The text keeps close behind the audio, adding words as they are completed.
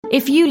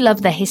If you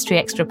love the History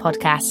Extra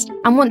podcast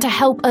and want to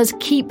help us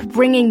keep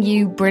bringing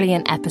you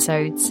brilliant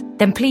episodes,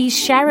 then please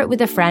share it with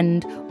a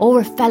friend or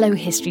a fellow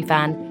history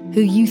fan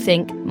who you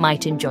think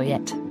might enjoy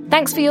it.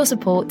 Thanks for your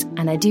support,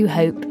 and I do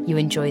hope you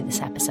enjoy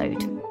this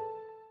episode.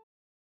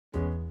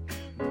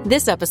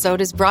 This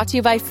episode is brought to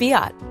you by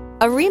Fiat.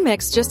 A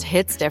remix just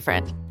hits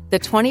different. The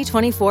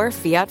 2024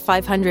 Fiat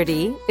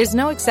 500e is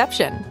no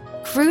exception.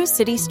 Cruise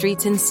city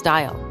streets in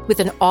style with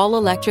an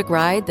all-electric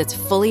ride that's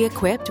fully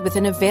equipped with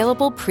an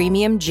available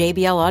premium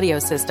JBL audio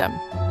system.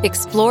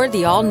 Explore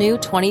the all-new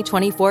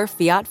 2024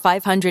 Fiat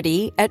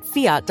 500e at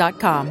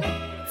fiat.com.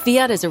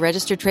 Fiat is a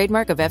registered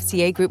trademark of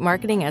FCA Group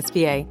Marketing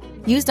S.p.A.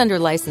 Used under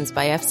license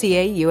by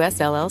FCA US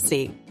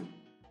LLC.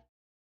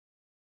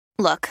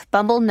 Look,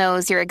 Bumble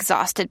knows you're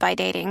exhausted by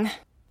dating.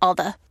 All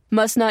the,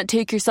 must not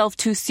take yourself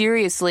too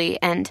seriously,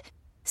 and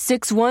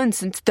 6'1"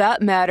 since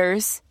that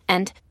matters,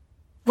 and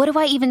what do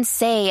I even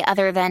say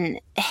other than,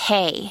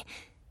 hey?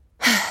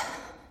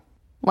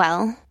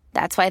 Well,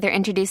 that's why they're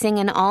introducing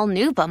an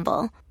all-new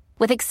Bumble,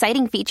 with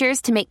exciting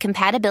features to make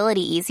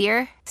compatibility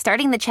easier,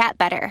 starting the chat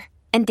better,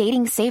 and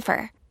dating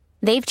safer.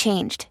 They've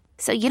changed,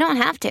 so you don't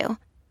have to.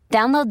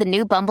 Download the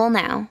new Bumble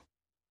now.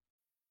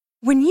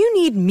 When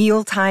you need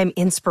mealtime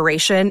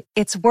inspiration,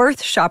 it's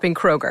worth shopping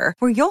Kroger,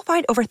 where you'll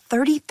find over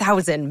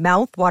 30,000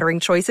 mouth-watering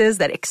choices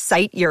that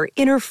excite your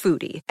inner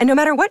foodie. And no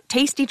matter what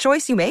tasty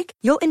choice you make,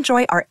 you'll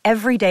enjoy our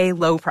everyday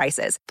low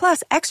prices,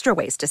 plus extra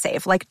ways to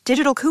save, like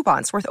digital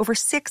coupons worth over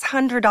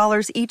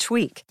 $600 each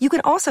week. You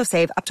can also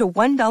save up to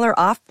 $1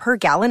 off per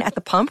gallon at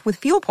the pump with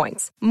fuel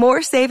points.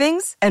 More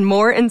savings and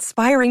more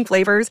inspiring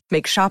flavors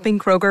make shopping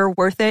Kroger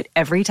worth it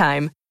every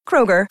time.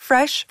 Kroger,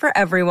 fresh for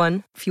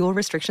everyone. Fuel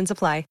restrictions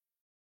apply.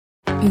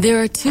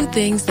 There are two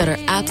things that are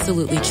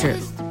absolutely true.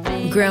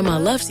 Grandma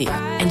loves you,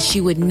 and she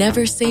would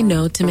never say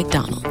no to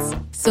McDonald's.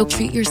 So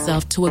treat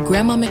yourself to a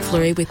Grandma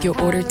McFlurry with your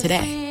order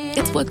today.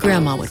 It's what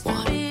Grandma would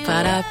want.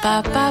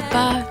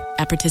 Ba-da-ba-ba-ba.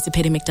 At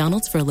participating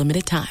McDonald's for a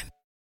limited time.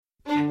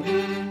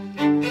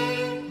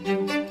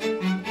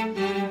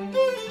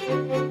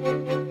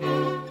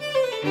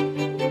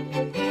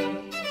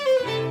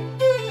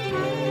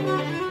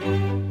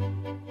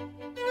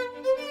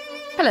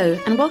 Hello,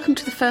 and welcome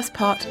to the first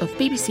part of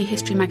BBC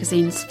History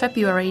Magazine's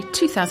February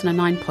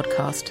 2009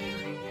 podcast.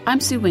 I'm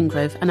Sue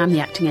Wingrove, and I'm the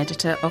acting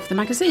editor of the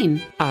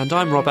magazine. And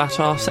I'm Rob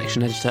Attar,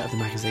 section editor of the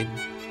magazine.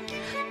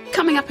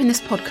 Coming up in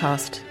this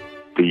podcast,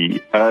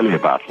 the earlier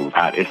battles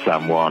at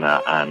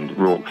Isandlwana and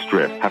Rorke's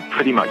Drift have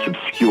pretty much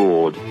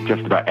obscured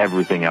just about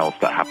everything else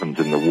that happens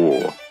in the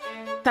war.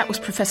 That was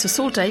Professor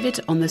Saul David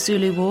on the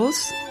Zulu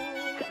Wars.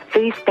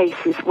 These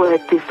spaces were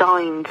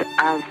designed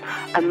as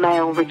a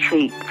male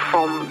retreat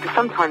from the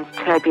sometimes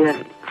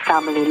turbulent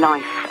family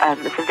life as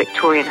a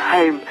Victorian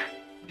home.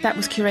 That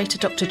was curator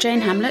Dr. Jane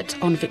Hamlet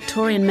on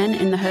Victorian men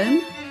in the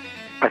home.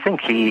 I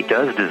think he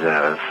does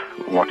deserve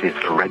what is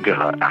the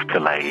regular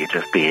accolade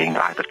of being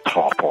either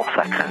top or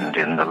second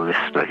in the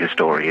list of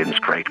historians'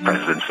 great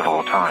presidents of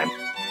all time.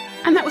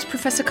 And that was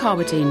Professor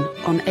Carwadine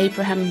on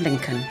Abraham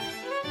Lincoln.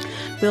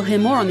 We'll hear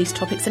more on these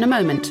topics in a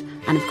moment,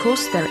 and of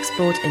course they're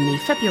explored in the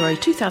February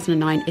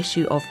 2009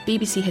 issue of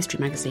BBC History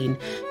Magazine,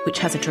 which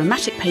has a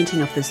dramatic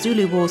painting of the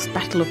Zulu Wars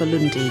Battle of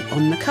Ulundi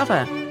on the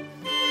cover.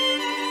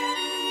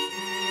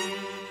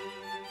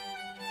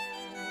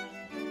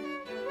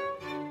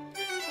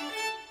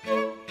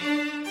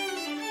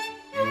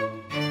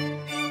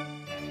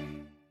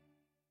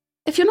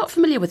 If you're not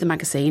familiar with the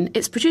magazine,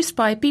 it's produced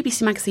by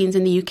BBC Magazines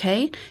in the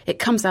UK, it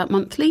comes out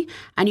monthly,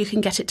 and you can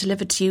get it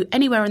delivered to you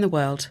anywhere in the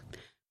world.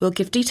 We'll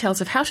give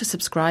details of how to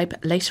subscribe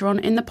later on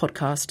in the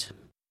podcast.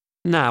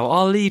 Now,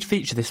 our lead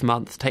feature this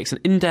month takes an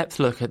in-depth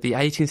look at the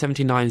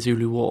 1879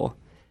 Zulu War.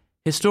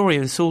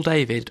 Historian Saul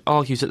David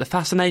argues that the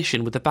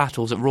fascination with the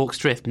battles at Rorke's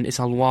Drift and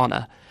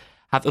Isandlwana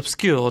have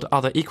obscured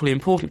other equally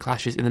important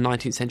clashes in the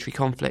 19th century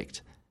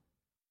conflict.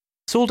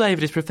 Saul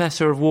David is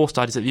Professor of War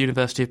Studies at the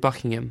University of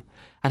Buckingham,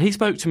 and he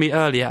spoke to me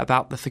earlier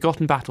about the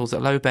forgotten battles at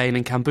Loubain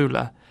and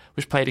Kambula,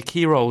 which played a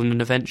key role in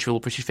an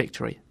eventual British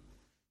victory.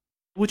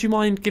 Would you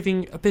mind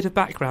giving a bit of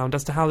background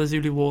as to how the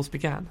Zulu Wars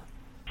began?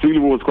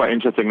 Zulu War is quite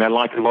interesting. They're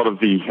like a lot of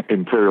the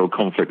imperial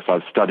conflicts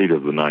I've studied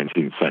of the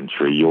 19th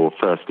century. Your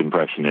first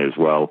impression is,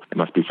 well, it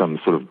must be some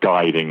sort of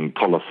guiding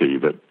policy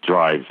that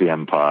drives the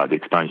empire, the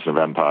expansion of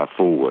empire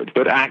forward.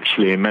 But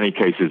actually, in many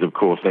cases, of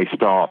course, they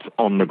start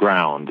on the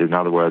ground. In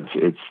other words,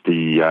 it's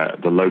the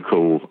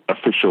local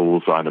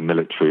officials, either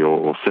military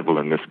or civil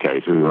in this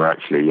case, who are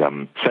actually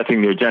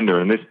setting the agenda.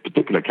 And this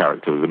particular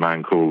character was a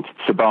man called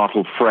Sir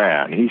Bartle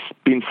Frere, and he's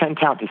been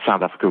sent out to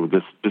South Africa with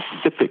the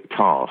specific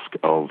task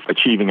of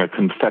achieving a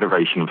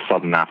Federation of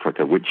Southern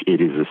Africa, which it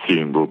is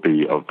assumed will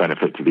be of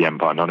benefit to the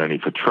empire, not only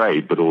for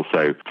trade, but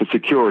also for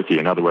security.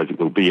 In other words, it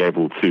will be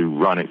able to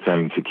run its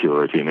own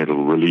security, and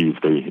it'll relieve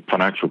the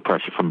financial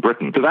pressure from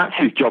Britain. So that's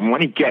his job. And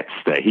when he gets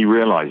there, he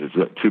realizes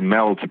that to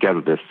meld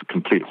together this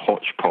complete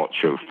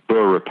hodgepodge of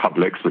Boer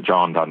republics, which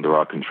aren't under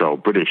our control,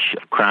 British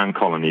crown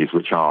colonies,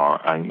 which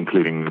are,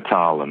 including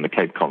Natal and the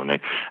Cape Colony,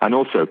 and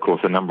also, of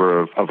course, a number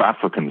of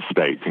African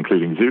states,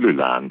 including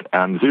Zululand.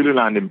 And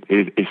Zululand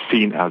is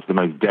seen as the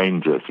most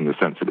dangerous in the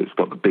sense that it's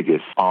got the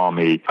biggest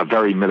army, a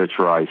very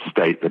militarized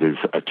state that is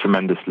a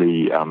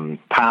tremendously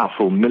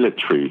powerful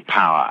military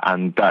power,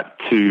 and that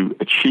to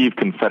achieve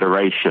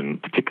confederation,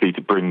 particularly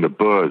to bring the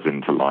Boers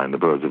into line, the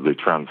Boers of the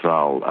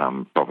Transvaal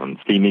province,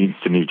 he needs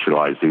to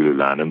neutralize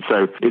Zululand. And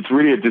so it's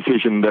really a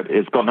decision that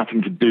has got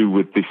nothing to do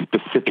with the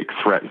specific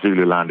threat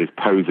Zululand is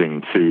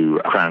posing to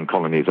crown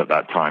colonies at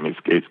that time.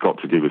 It's got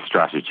to do with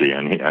strategy,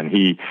 and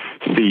he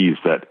sees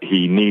that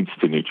he needs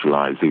to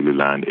neutralize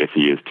Zululand if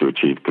he is to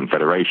achieve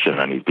confederation,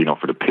 and he's been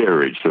offered a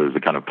peerage, so there's a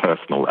kind of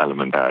personal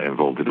element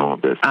involved in all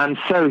of this. And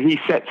so he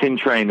sets in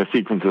train a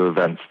sequence of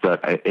events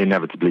that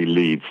inevitably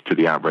leads to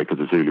the outbreak of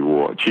the Zulu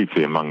War,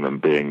 chiefly among them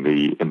being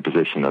the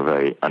imposition of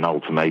an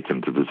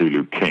ultimatum to the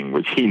Zulu king,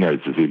 which he knows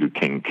the Zulu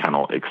king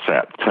cannot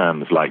accept.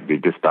 Terms like the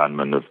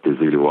disbandment of the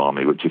Zulu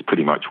army, which is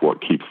pretty much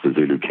what keeps the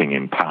Zulu king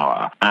in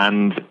power.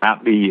 And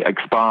at the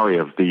expiry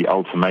of the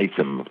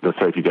ultimatum, the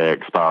 30-day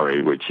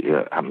expiry, which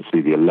happens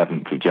to be the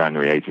 11th of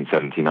January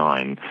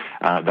 1879,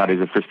 that is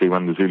officially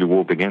when the Zulu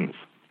War begins.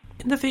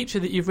 In the feature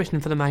that you've written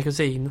for the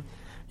magazine,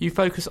 you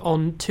focus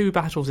on two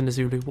battles in the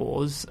Zulu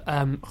Wars,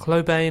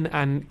 Hlobane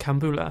and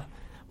Kambula.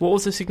 What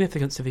was the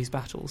significance of these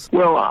battles?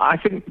 Well, I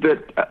think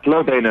that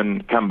Hlobane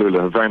and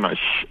Kambula very much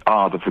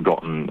are the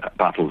forgotten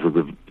battles of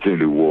the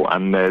Zulu War,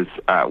 and there's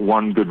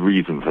one good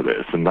reason for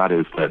this, and that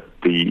is that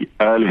the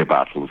earlier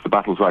battles, the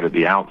battles right at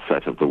the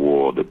outset of the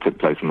war that took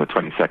place on the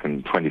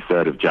 22nd,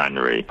 23rd of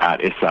January at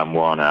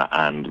Isandlwana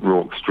and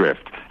Rorke's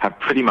Drift, have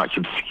pretty much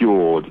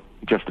obscured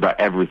just about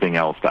everything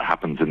else that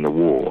happens in the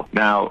war.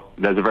 Now,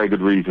 there's a very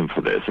good reason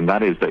for this, and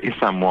that is that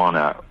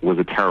Isandlwana was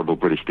a terrible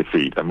British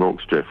defeat, and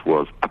Rorke's Drift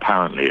was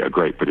apparently a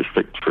great British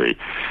victory.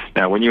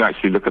 Now, when you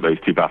actually look at those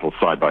two battles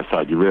side by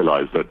side, you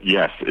realise that,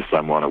 yes,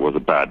 Isandlwana was a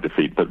bad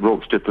defeat, but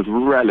Rorke's Drift was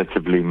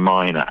relatively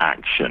minor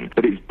action.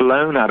 But it's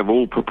blown out of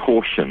all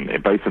proportion,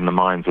 both in the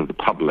minds of the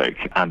public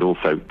and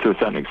also, to a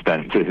certain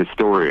extent, to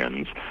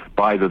historians,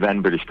 by the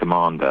then British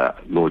commander,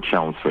 Lord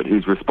Chelmsford,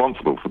 who's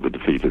responsible for the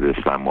defeat of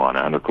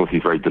Isandlwana, and of course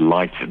he's very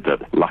delighted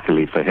that,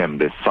 luckily for him,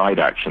 this side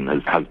action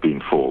has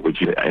been fought,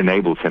 which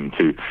enables him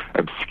to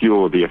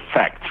obscure the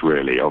effect,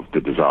 really, of the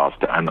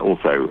disaster, and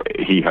also,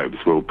 he hopes,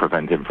 will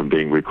prevent him from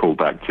being recalled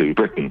back to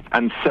Britain.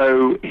 And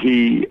so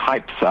he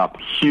hypes up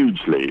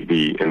hugely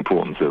the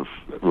importance of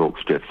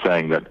Rorke's Drift,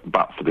 saying that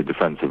but for the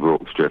defence of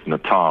Rorke's Drift,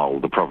 Natal,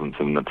 the province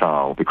of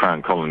Natal, the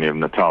crown colony of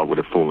Natal, would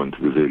have fallen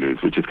to the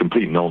Zulus, which is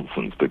complete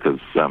nonsense, because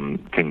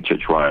King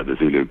Chichwaya, the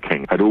Zulu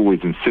king, had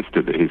always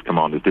insisted that his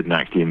commanders didn't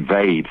actually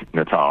invade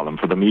Natal, and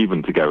for them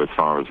even to go as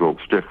far as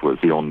Rorke's Drift was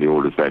beyond the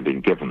orders they'd been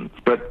given.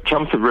 But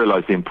Chelmsford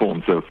realised the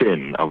importance of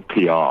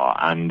PR,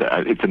 and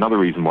it's another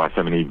reason why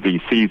so many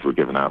VCs were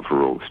given out for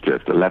Rorke's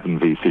Drift, 11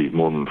 VCs,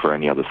 more than for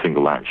any other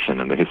single action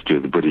in the history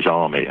of the British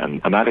Army,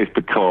 and that is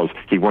because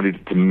he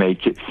wanted to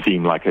make it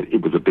seem like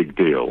it was a big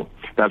deal.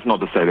 That's not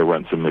to say there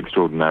weren't some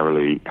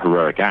extraordinarily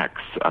heroic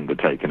acts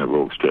undertaken at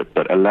Rorke's Drift,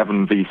 but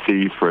 11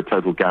 VCs for a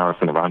total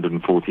garrison of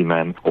 140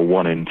 men, or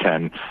 1 in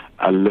 10,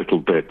 a little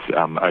bit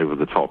over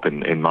the top,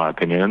 in my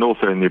opinion, and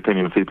also in the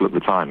opinion of people at the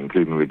time,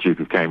 including the Duke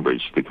of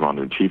Cambridge, the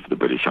Commander-in-Chief of the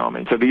British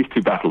Army. So these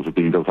two battles have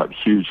been built up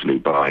hugely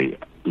by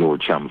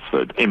Lord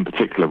Chelmsford, in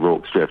particular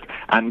Rorke's Drift,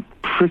 and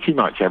pretty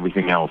much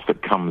everything else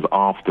that comes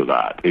after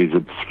that is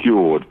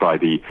obscured by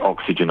the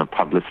oxygen of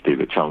publicity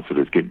that Chelmsford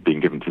has been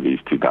given to these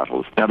two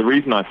battles. Now, the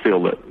reason I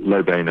feel that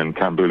Hlobane and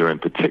Kambula in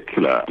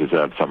particular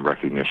deserve some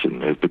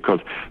recognition is because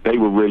they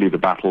were really the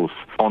battles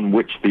on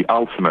which the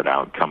ultimate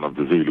outcome of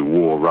the Zulu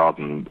War,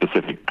 rather than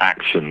specific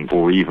actions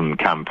or even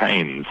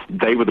campaigns,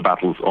 they were the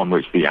battles on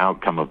which the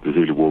outcome of the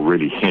Zulu War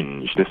really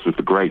hinged. This was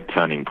the great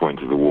turning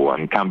point of the war,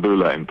 and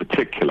Kambula in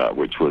particular,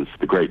 which was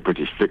the great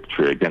British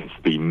victory against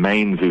the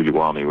main Zulu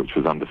army, which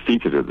was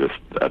undefeated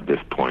at this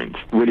point,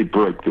 really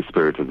broke the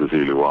spirit of the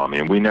Zulu army.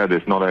 And we know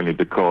this not only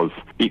because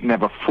it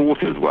never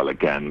fought as well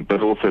again,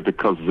 but also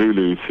because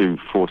Zulus who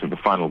fought in the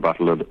final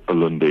battle of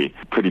Ulundi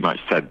pretty much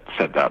said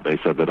that. They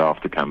said that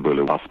after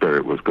Kambula, our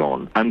spirit was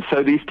gone. And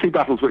so these two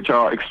battles, which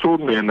are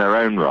extraordinary in their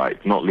own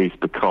right, not least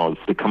because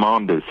the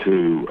commanders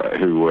who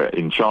were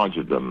in charge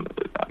of them,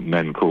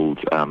 men called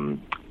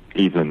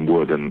Evelyn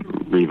Wood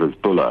and Rivers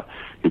Buller,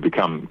 who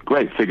become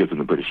great figures in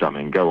the British Army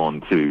and go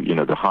on to,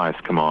 the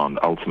highest command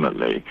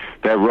ultimately,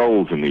 their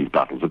roles in these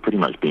battles have pretty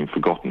much been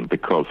forgotten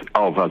because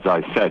of, as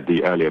I said,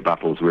 the earlier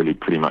battles really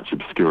pretty much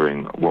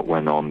obscuring what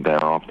went on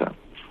thereafter.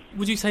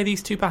 Would you say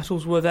these two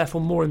battles were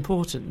therefore more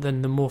important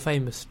than the more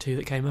famous two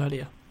that came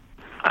earlier?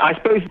 I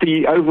suppose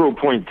the overall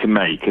point to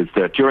make is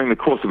that during the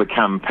course of a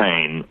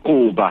campaign,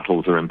 all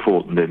battles are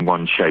important in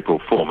one shape or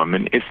form. I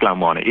mean,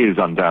 Isandlwana is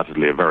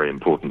undoubtedly a very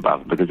important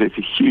battle because it's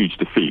a huge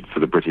defeat for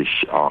the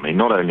British Army,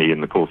 not only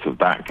in the course of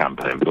that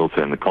campaign, but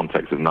also in the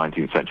context of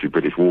 19th century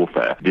British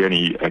warfare. The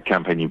only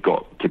campaign you've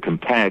got to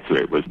compare to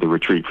it was the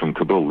retreat from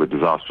Kabul, the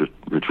disastrous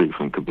retreat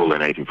from Kabul in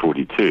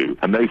 1842.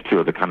 And those two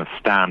are the kind of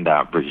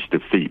standout British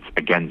defeats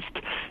against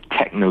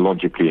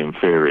technologically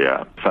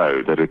inferior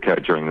foe that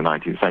occurred during the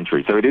 19th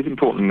century. So it is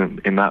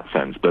important in that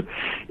sense, but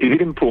is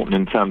it important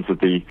in terms of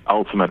the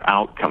ultimate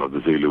outcome of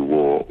the Zulu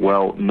War?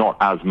 Well, not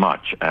as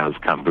much as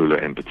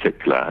Kambula in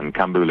particular, and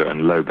Kambula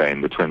and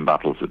Lobane, the twin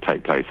battles that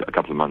take place a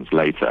couple of months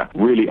later,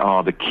 really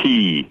are the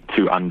key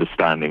to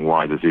understanding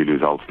why the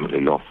Zulus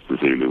ultimately lost the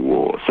Zulu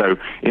War. So,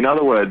 in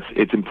other words,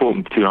 it's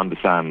important to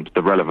understand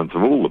the relevance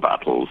of all the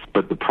battles,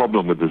 but the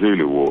problem with the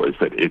Zulu War is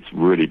that it's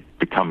really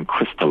become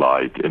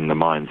crystallized in the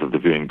minds of the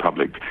viewing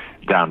public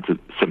down to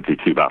simply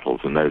two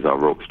battles, and those are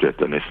Rorke's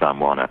Drift and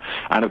Isandlwana.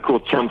 And of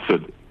course,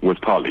 Chelmsford was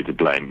partly to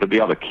blame, but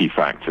the other key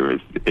factor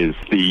is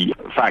the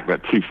fact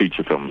that two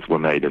feature films were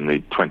made in the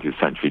 20th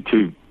century,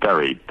 two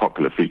very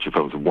popular feature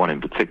films, one in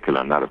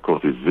particular, and that of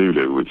course is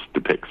Zulu, which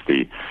depicts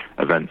the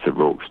events of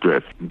Rorke's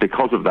Drift.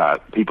 Because of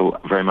that, people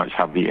very much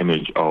have the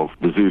image of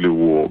the Zulu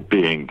War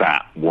being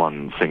that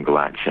one single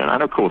action,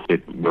 and of course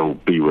it will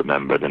be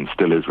remembered and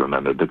still is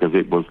remembered because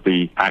it was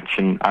the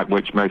action at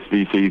which most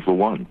VCs were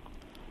won.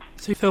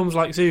 So films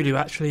like Zulu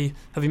actually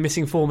have been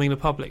misinforming the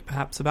public,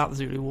 perhaps, about the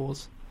Zulu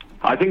Wars?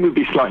 I think we'd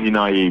be slightly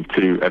naive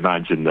to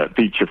imagine that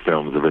feature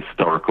films of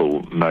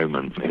historical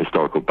moments,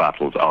 historical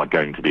battles, are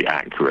going to be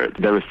accurate.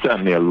 There is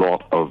certainly a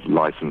lot of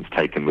license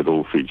taken with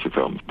all feature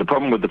films. The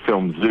problem with the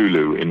film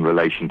Zulu in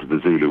relation to the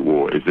Zulu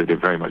War is that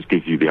it very much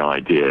gives you the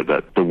idea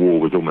that the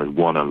war was almost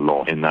won and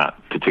lost in that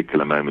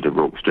particular moment of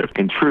Rorke's Drift.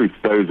 In truth,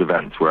 those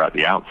events were at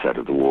the outset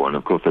of the war, and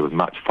of course there was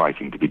much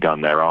fighting to be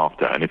done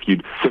thereafter. And if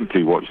you'd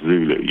simply watched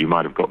Zulu, you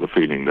might have got the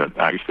feeling that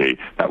actually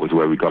that was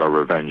where we got our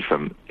revenge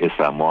from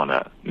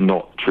Isandlwana.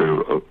 Not true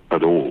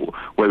at all.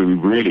 Where we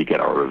really get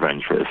our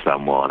revenge for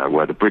Isandlwana,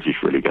 where the British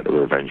really get the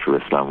revenge for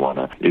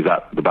Isandlwana, is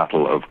at the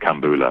Battle of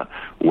Kambula,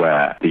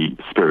 where the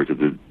spirit of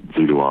the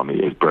Zulu army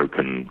is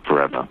broken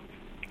forever.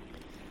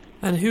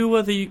 And who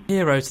were the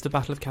heroes of the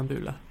Battle of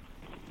Kambula?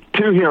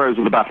 Two heroes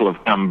of the Battle of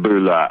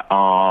Kambula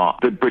are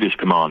the British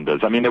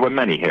commanders. I mean, there were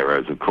many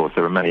heroes, of course.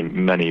 There were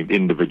many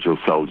individual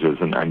soldiers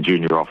and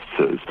junior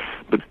officers.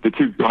 But the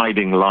two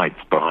guiding lights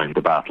behind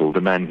the battle,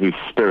 the men whose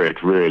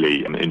spirit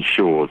really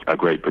ensures a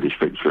great British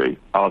victory,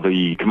 are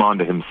the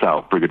commander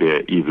himself,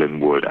 Brigadier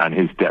Evelyn Wood, and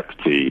his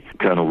deputy,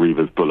 Colonel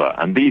Reevers Buller.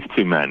 And these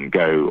two men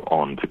go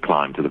on to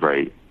climb to the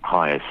very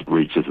highest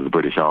reaches of the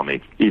British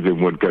Army.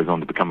 Evelyn Wood goes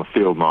on to become a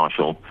field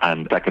marshal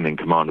and second in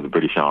command of the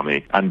British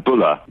Army, and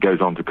Buller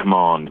goes on to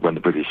command when the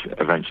British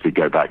eventually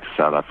go back to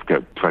South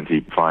Africa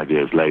 25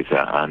 years later,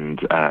 and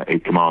he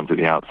commands at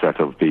the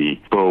outset of the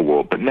Boer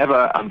War, but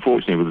never,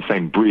 unfortunately, with the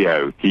same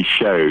brio he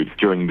showed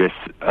during this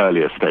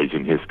earlier stage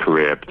in his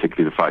career,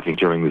 particularly the fighting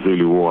during the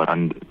Zulu War.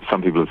 And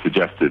some people have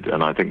suggested,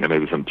 and I think there may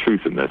be some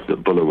truth in this,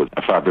 that Buller was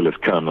a fabulous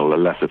colonel, a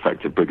less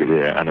effective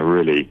brigadier, and a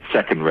really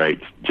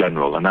second-rate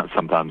general, and that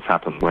sometimes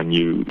happens when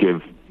you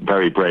give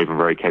very brave and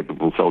very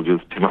capable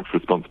soldiers too much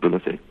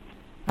responsibility.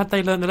 Had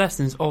they learned the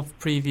lessons of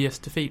previous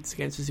defeats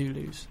against the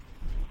Zulus?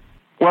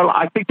 Well,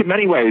 I think in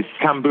many ways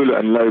Kambula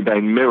and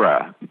Lobane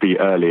mirror the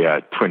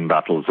earlier twin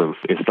battles of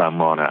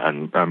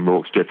Isandlwana and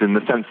Rorke's Drift in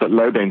the sense that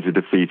Lobane's a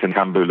defeat and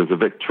Kambula's a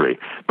victory.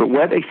 But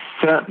where they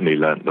certainly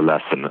learnt the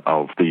lesson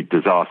of the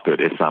disaster at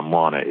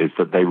Isandlwana is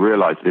that they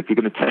realised that if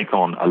you're going to take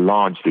on a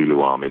large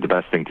Zulu army, the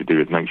best thing to do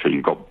is make sure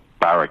you've got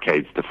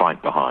barricades to fight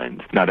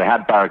behind. Now, they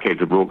had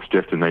barricades at Rorke's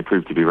Drift and they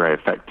proved to be very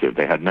effective.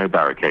 They had no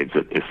barricades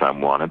at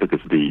Isandlwana because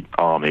the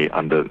army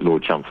under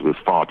Lord Chelmsford was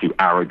far too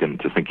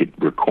arrogant to think it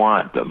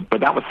required them.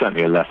 But that was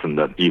certainly a lesson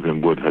that Evelyn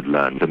Wood had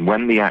learned. And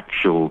when the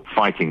actual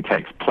fighting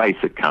takes place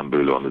at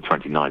Kambula on the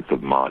 29th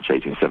of March,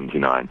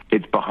 1879,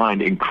 it's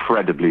behind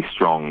incredibly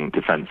strong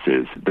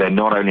defences. They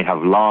not only have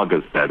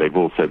lagers there, they've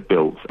also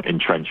built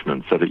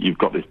entrenchments so that you've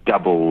got this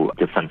double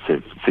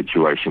defensive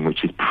situation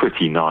which is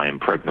pretty nigh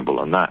impregnable,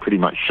 and that pretty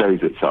much shows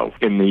itself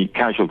in the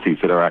casualties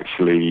that are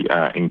actually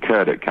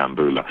incurred at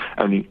Kambula.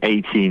 Only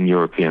 18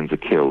 Europeans are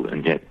killed,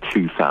 and yet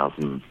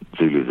 2,000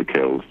 Zulus are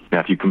killed.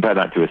 Now, if you compare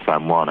that to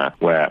Isandlwana,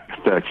 where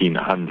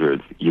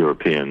 1,300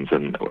 Europeans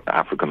and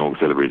African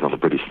auxiliaries on the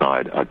British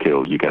side are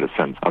killed, you get a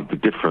sense of the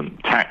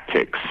different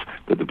tactics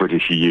that the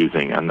British are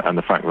using and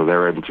the fact that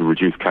they're able to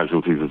reduce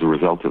casualties as a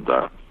result of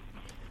that.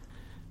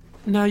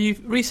 Now,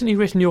 you've recently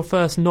written your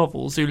first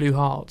novel, Zulu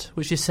Heart,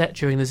 which is set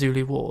during the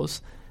Zulu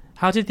Wars.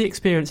 How did the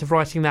experience of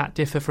writing that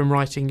differ from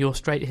writing your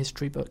straight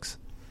history books?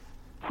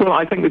 Well,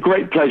 I think the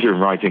great pleasure in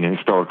writing a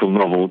historical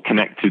novel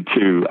connected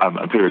to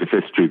a period of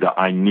history that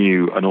I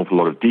knew an awful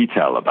lot of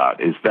detail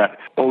about is that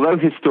although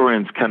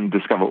historians can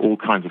discover all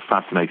kinds of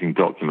fascinating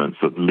documents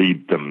that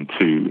lead them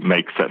to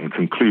make certain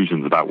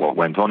conclusions about what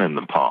went on in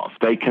the past,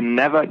 they can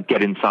never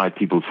get inside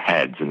people's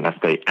heads unless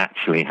they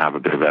actually have a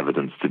bit of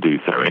evidence to do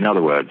so. In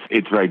other words,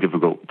 it's very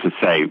difficult to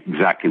say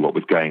exactly what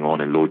was going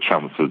on in Lord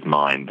Chelmsford's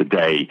mind the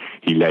day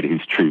he led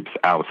his troops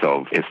out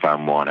of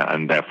Isfahan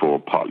and therefore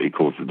partly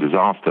caused the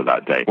disaster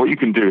that day. What you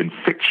can do in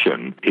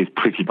fiction is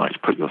pretty much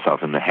put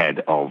yourself in the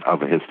head of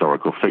a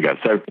historical figure.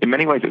 So in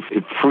many ways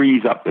it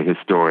frees up the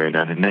historian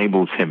and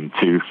enables him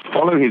to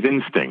follow his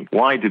instinct.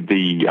 Why did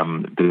the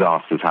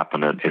disasters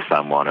happen at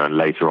Isfahan and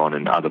later on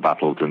in other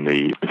battles in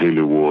the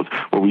Zulu Wars?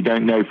 Well, we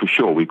don't know for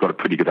sure. We've got a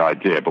pretty good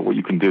idea, but what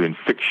you can do in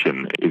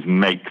fiction is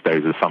make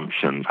those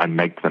assumptions and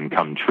make them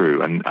come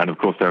true. And of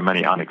course there are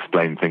many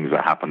unexplained things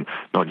that happen,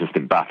 not just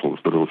in battles,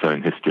 but also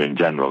in history in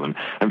general. And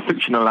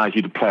fiction allows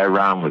you to play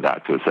around with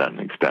that to a certain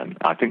extent.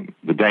 I think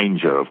the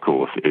danger, of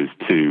course, is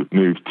to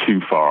move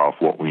too far off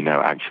what we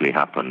know actually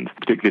happened.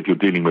 Particularly if you're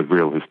dealing with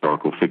real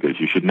historical figures,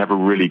 you should never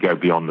really go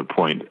beyond the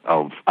point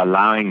of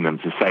allowing them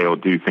to say or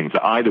do things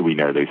that either we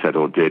know they said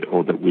or did,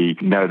 or that we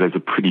know there's a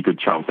pretty good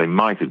chance they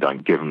might have done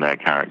given their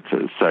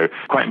characters. So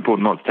quite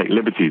important not to take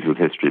liberties with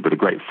history, but a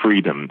great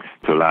freedom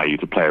to allow you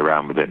to play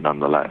around with it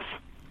nonetheless.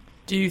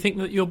 Do you think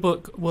that your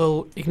book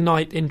will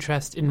ignite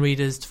interest in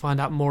readers to find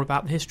out more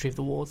about the history of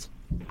the wars?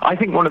 I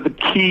think one of the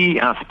key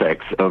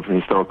aspects of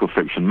historical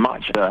fiction,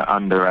 much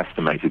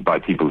underestimated by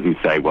people who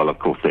say, well, of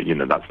course,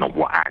 that's not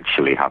what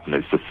actually happened,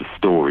 it's just a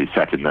story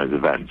set in those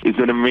events, is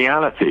that in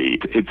reality,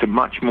 it's a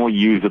much more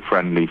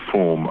user-friendly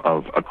form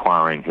of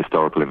acquiring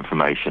historical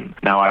information.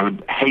 Now, I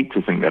would hate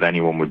to think that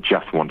anyone would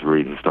just want to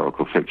read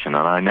historical fiction,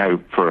 and I know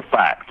for a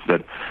fact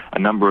that a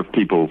number of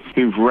people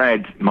who've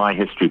read my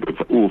history books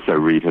also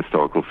read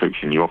historical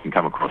fiction. You often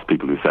come across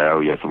people who say, oh,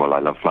 yes, well, I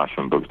love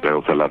Flashman books, but I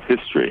also love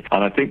history.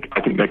 And I think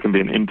there can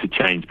be an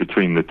interchange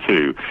between the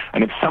two.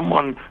 And if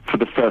someone for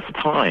the first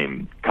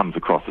time comes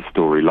across a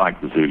story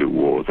like the Zulu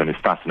Wars and is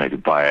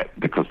fascinated by it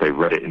because they've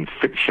read it in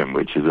fiction,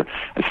 which is a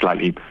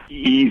slightly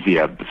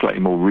easier,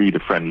 slightly more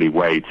reader-friendly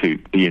way to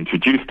be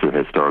introduced to a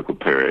historical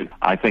period,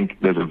 I think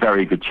there's a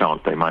very good chance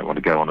they might want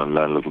to go on and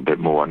learn a little bit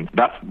more. And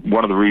that's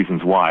one of the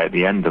reasons why at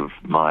the end of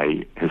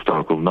my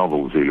historical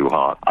novel, Zulu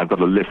Heart, I've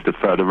got a list of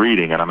further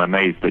reading, and I'm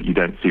amazed that you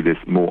don't see this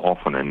more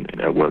often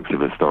in works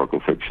of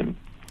historical fiction.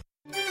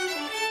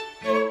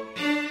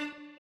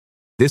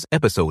 This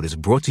episode is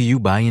brought to you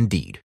by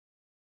Indeed.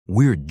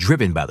 We're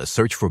driven by the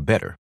search for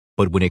better,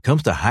 but when it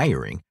comes to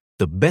hiring,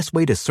 the best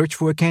way to search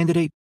for a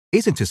candidate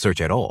isn't to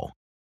search at all.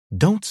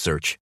 Don't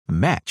search,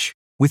 match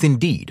with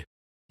Indeed.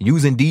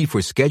 Use Indeed for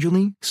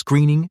scheduling,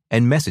 screening,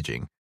 and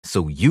messaging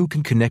so you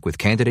can connect with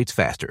candidates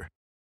faster.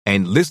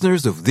 And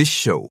listeners of this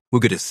show will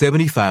get a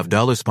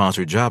 $75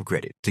 sponsored job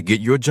credit to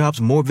get your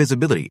jobs more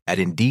visibility at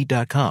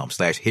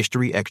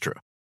Indeed.com/HistoryExtra.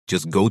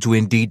 Just go to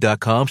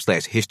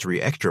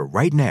Indeed.com/HistoryExtra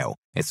right now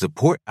and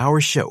support our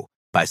show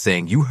by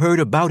saying you heard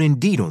about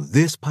Indeed on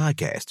this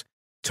podcast.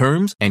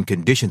 Terms and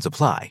conditions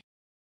apply.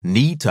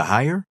 Need to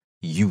hire?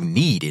 You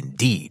need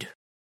Indeed.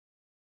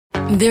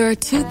 There are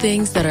two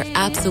things that are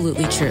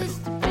absolutely true.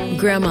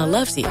 Grandma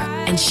loves you,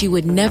 and she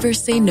would never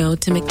say no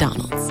to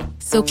McDonald's.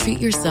 So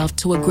treat yourself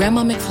to a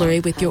Grandma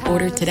McFlurry with your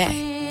order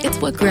today. It's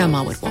what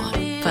Grandma would want.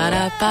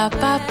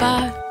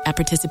 Ba-da-ba-ba-ba. At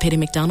participating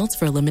McDonald's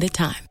for a limited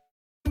time.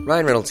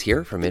 Ryan Reynolds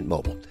here from Mint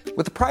Mobile.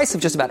 With the price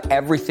of just about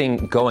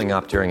everything going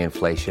up during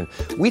inflation,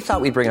 we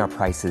thought we'd bring our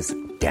prices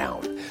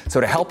down.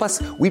 So to help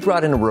us, we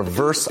brought in a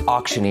reverse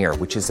auctioneer,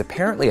 which is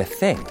apparently a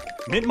thing.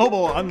 Mint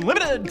Mobile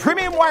Unlimited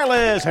Premium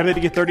Wireless. How to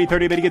get 30,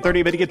 30, bit to get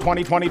 30, bit to get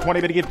 20, 20, 20,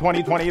 bit to get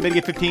 20, 20, bit to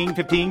get 15,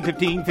 15,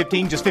 15,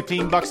 15, just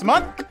 $15 a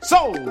month?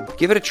 Sold!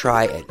 Give it a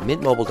try at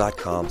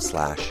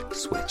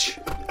mintmobile.com/switch.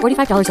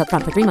 $45 up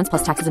front for 3 months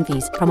plus taxes and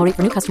fees. Promo rate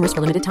for new customers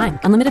for limited time.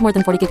 Unlimited more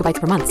than 40 gigabytes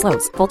per month.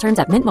 Slows full terms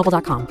at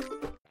mintmobile.com.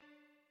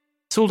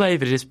 Saul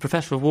David is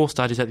Professor of War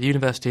Studies at the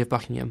University of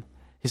Buckingham.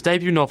 His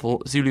debut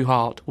novel, Zulu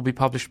Heart, will be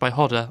published by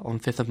Hodder on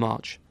 5th of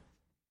March.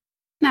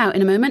 Now,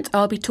 in a moment,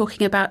 I'll be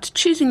talking about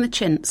Choosing the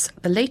Chintz,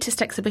 the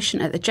latest exhibition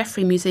at the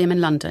Jeffrey Museum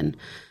in London.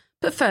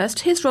 But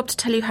first, here's Rob to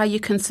tell you how you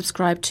can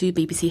subscribe to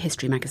BBC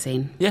History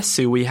magazine. Yes,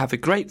 Sue, we have a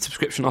great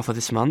subscription offer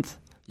this month.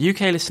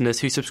 UK listeners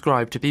who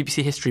subscribe to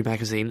BBC History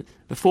magazine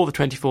before the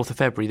 24th of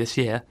February this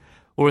year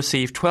will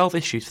receive 12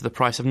 issues for the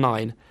price of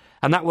 9,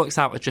 and that works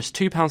out at just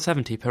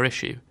 £2.70 per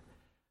issue.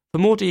 For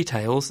more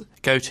details,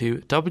 go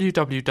to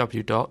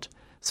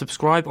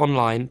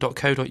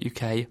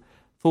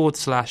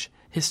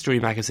www.subscribeonline.co.uk/history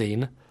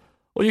magazine,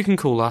 or you can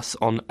call us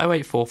on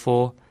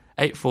 0844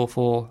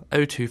 844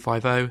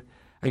 0250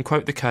 and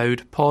quote the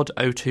code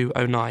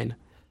POD0209.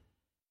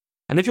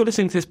 And if you're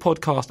listening to this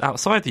podcast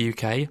outside the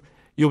UK,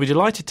 you'll be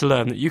delighted to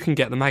learn that you can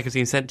get the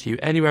magazine sent to you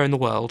anywhere in the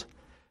world.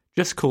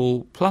 Just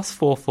call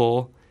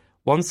 +44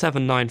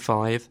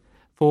 1795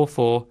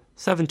 44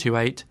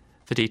 728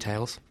 for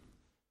details.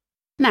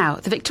 Now,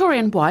 the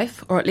Victorian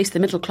wife, or at least the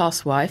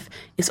middle-class wife,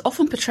 is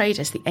often portrayed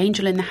as the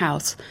angel in the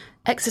house,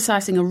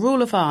 exercising a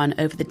rule of iron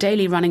over the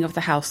daily running of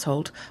the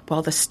household,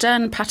 while the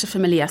stern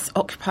paterfamilias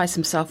occupies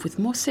himself with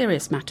more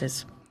serious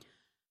matters.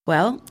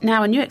 Well,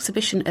 now a new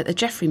exhibition at the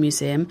Jeffrey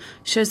Museum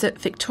shows that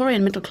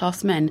Victorian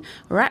middle-class men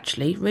were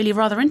actually really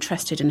rather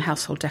interested in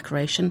household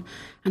decoration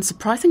and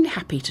surprisingly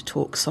happy to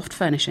talk soft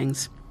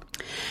furnishings.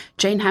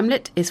 Jane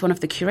Hamlet is one of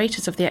the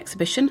curators of the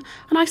exhibition,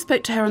 and I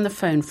spoke to her on the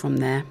phone from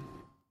there.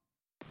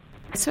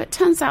 So it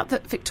turns out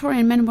that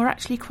Victorian men were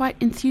actually quite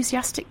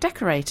enthusiastic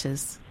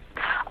decorators.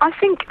 I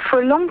think for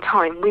a long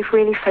time we've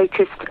really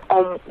focused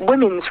on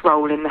women's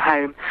role in the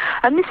home,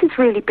 and this is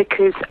really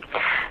because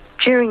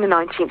during the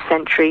 19th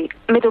century,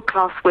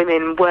 middle-class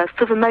women were,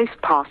 for the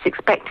most part,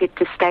 expected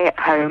to stay at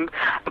home,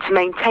 to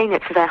maintain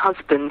it for their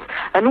husbands,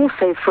 and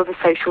also for the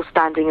social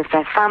standing of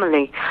their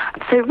family.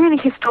 So really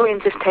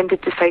historians have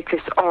tended to focus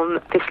on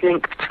this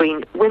link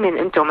between women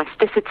and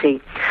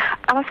domesticity.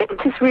 And I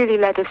think this really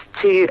led us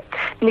to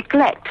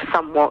neglect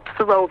somewhat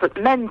the role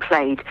that men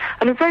played.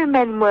 And although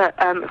men were,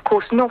 of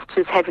course, not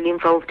as heavily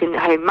involved in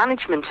home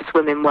management as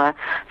women were,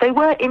 they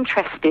were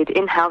interested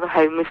in how the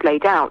home was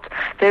laid out.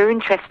 They were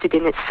interested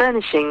in its furnishings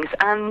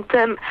and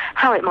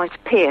how it might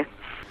appear.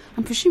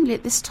 And presumably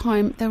at this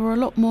time there were a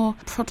lot more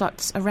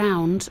products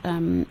around,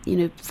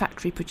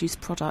 factory-produced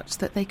products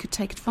that they could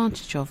take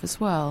advantage of as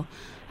well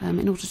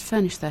in order to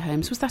furnish their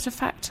homes. Was that a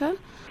factor?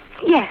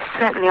 Yes,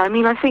 certainly. I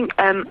mean, I think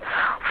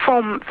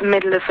from the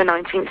middle of the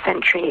 19th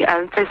century,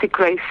 there's a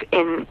growth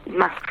in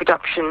mass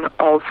production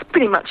of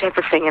pretty much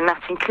everything, and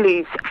that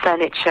includes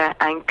furniture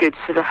and goods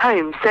for the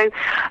home. So,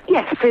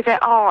 yes, so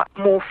there are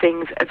more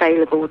things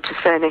available to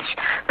furnish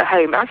the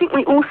home. I think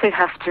we also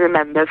have to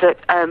remember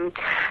that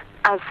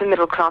as the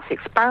middle class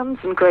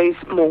expands and grows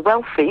more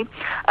wealthy,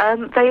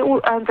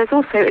 there's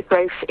also a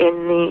growth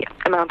in the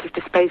amount of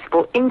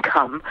disposable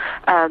income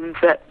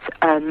that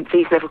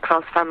these middle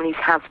class families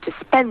have to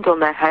spend on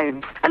their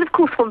homes. And of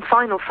course, one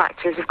final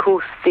factor is, of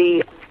course,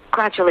 the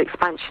gradual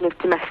expansion of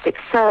domestic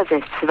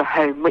service to the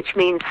home, which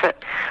means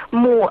that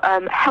more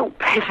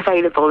help is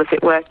available, as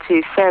it were,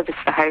 to service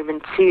the home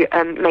and to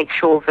make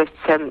sure that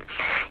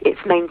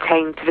it's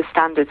maintained to the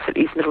standards that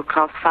these middle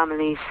class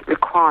families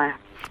require.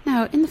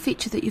 Now, in the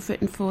feature that you've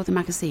written for the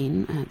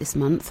magazine this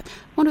month,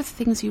 one of the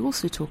things you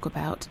also talk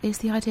about is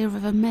the idea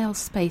of a male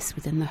space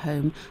within the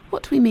home.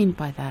 What do we mean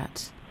by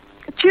that?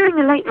 During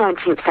the late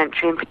 19th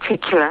century in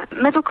particular,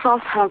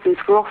 middle-class houses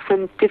were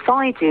often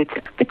divided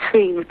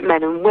between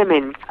men and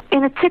women.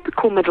 In a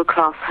typical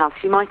middle-class house,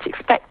 you might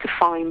expect to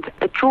find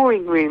a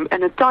drawing room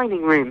and a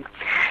dining room.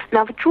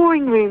 Now, the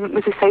drawing room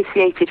was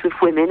associated with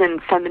women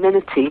and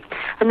femininity,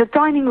 and the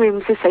dining room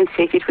was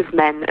associated with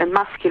men and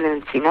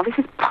masculinity. Now, this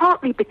is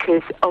partly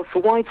because of the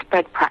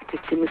widespread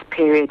practice in this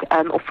period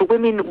of the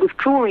women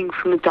withdrawing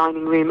from the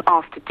dining room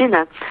after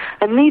dinner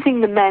and leaving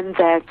the men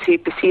there to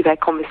pursue their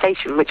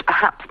conversation, which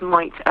perhaps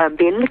might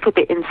be a little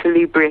bit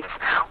insalubrious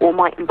or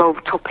might involve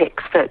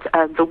topics that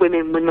the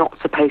women were not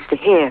supposed to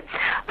hear.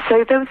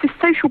 So there was this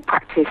social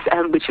practice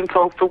which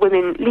involved the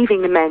women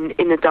leaving the men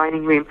in the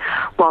dining room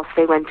whilst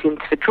they went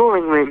into the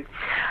drawing room.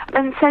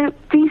 And so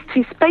these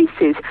two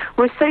spaces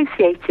were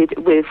associated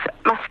with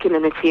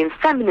masculinity and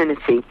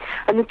femininity,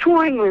 and the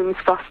drawing room was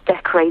thus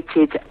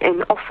decorated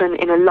often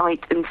in a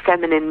light and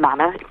feminine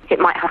manner. It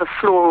might have a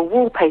floral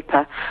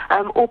wallpaper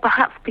or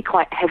perhaps be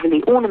quite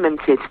heavily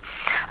ornamented.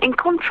 In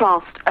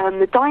contrast,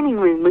 the dining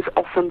room was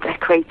often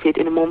decorated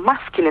in a more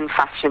masculine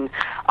fashion,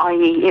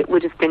 i.e. it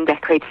would have been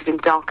decorated in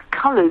darker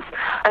colours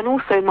and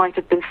also might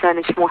have been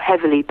furnished more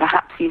heavily,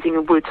 perhaps using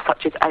a wood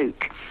such as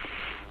oak.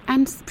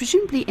 And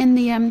presumably in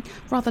the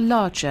rather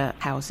larger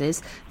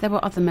houses, there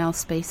were other male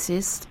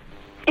spaces.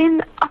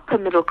 In upper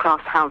middle-class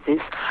houses,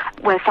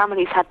 where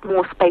families had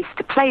more space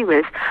to play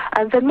with,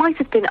 there might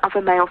have been other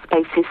male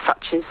spaces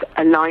such as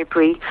a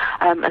library,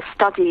 a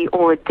study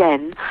or a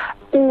den,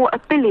 or a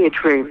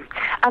billiard room.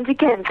 And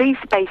again, these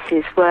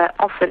spaces were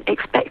often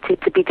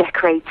expected to be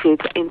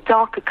decorated in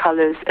darker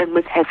colours and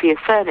with heavier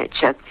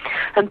furniture.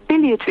 And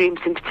billiard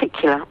rooms in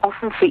particular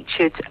often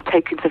featured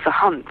tokens of the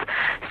hunt.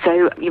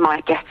 So you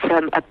might get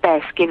a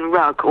bearskin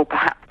rug or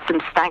perhaps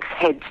some stag's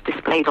heads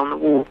displayed on the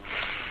wall.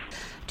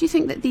 Do you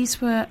think that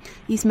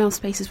these male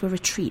spaces were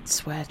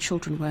retreats where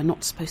children were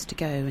not supposed to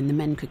go and the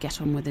men could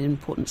get on with the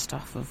important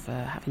stuff of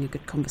having a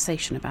good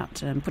conversation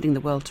about putting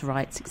the world to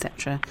rights,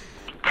 etc.?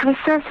 To a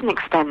certain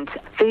extent,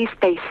 these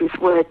spaces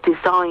were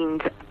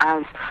designed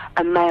as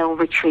a male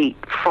retreat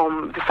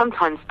from the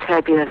sometimes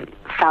turbulent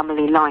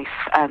family life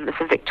of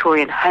a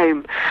Victorian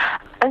home.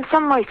 And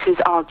some writers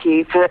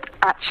argue that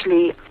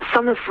actually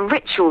some of the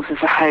rituals of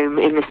the home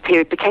in this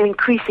period became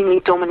increasingly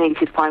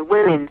dominated by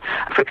women.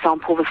 For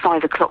example, the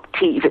 5 o'clock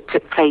tea that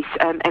took place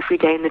every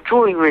day in the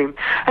drawing room.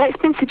 And it's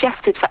been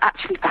suggested that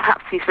actually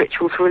perhaps these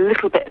rituals were a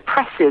little bit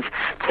oppressive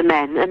to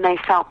men, and they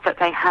felt that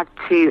they had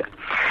to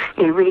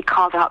really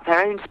carve out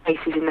their own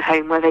spaces in the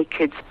home where they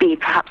could be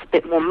perhaps a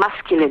bit more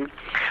masculine.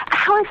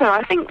 However,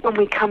 I think when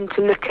we come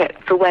to look at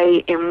the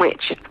way in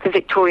which the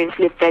Victorians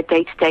lived their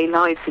day-to-day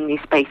lives in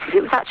these spaces,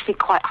 it was actually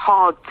quite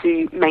hard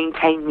to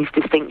maintain these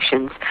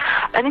distinctions.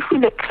 And if we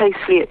look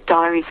closely at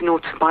diaries and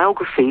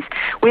autobiographies,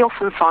 we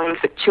often find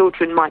that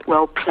children might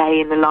well play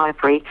in the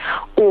library,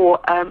 or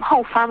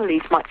whole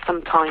families might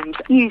sometimes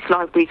use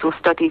libraries or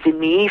studies in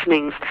the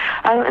evenings.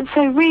 And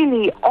so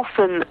really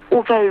often,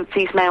 although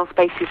these male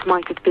spaces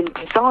might have been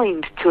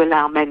designed to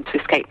allow men to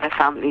escape their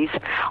families,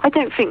 I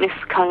don't think this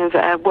kind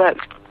of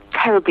works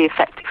terribly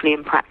effectively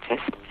in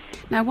practice.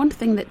 Now, one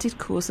thing that did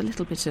cause a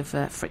little bit of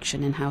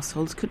friction in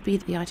households could be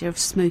the idea of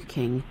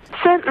smoking.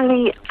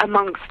 Certainly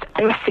amongst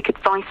domestic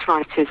advice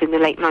writers in the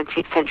late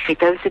 19th century,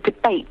 there was a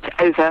debate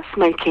over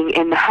smoking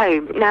in the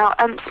home. Now,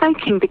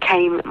 smoking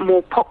became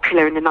more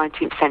popular in the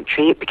 19th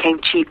century. It became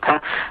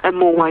cheaper and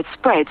more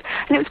widespread.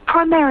 And it was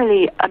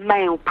primarily a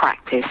male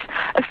practice.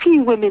 A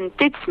few women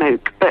did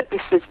smoke, but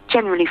this was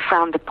generally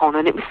frowned upon,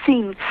 and it was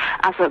seen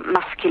as a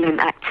masculine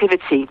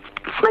activity.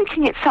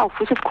 Smoking itself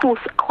was, of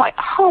course, quite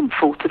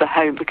harmful to the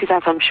home because,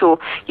 as I'm sure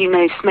you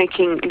know,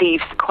 smoking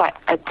leaves quite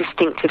a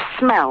distinctive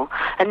smell,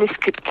 and this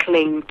could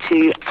cling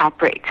to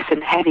fabrics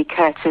and heavy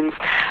curtains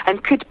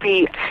and could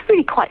be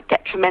really quite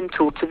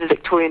detrimental to the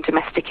Victorian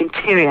domestic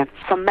interior.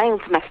 Some male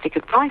domestic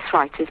advice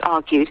writers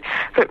argued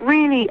that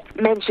really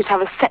men should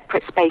have a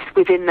separate space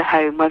within the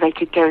home where they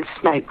could go and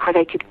smoke, where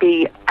they could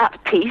be at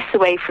peace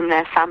away from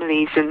their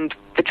families and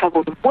the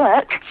troubles of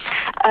work,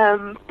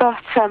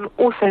 but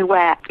also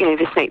where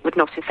the smoke would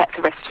not affect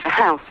the rest of the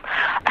house.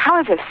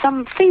 However,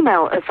 some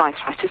female advice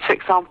writers, for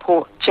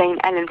example Jane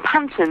Ellen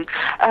Panton,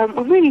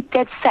 were really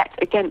dead set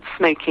against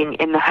smoking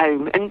in the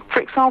home. And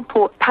for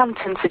example,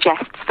 Panton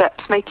suggests that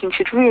smoking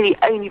should really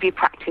only be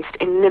practiced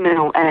in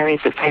liminal areas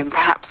of home,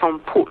 perhaps on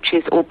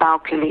porches or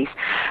balconies.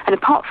 And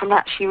apart from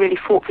that, she really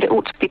thought that it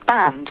ought to be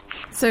banned.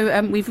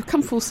 So we've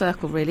come full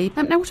circle, really.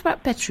 Now, what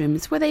about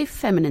bedrooms? Were they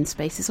feminine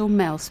spaces or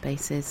male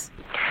spaces?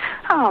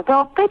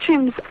 Well,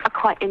 bedrooms are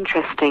quite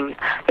interesting.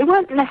 They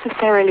weren't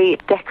necessarily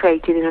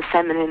decorated in a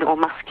feminine or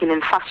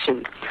masculine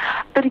fashion.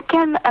 But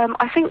again,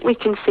 I think we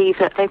can see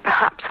that they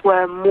perhaps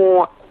were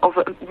more of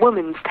a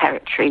woman's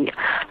territory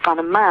than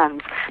a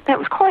man's. Now, it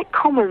was quite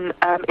common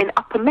in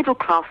upper middle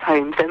class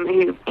homes,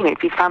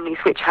 these families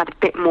which had a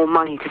bit more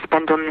money to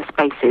spend on their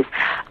spaces,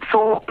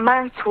 for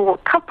marital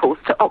couples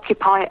to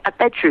occupy a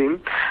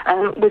bedroom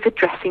with a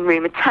dressing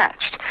room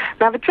attached.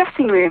 Now, the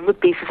dressing room would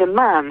be for the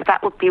man.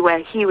 That would be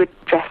where he would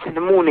dress in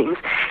the mornings,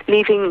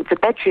 leaving the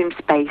bedroom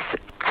space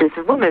to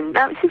the woman.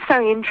 Now, this is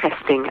very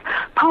interesting,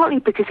 partly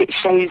because it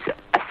shows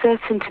a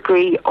certain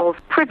degree of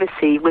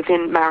privacy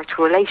within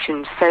marital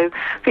relations. So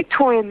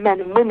Victorian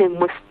men and women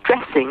were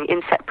dressing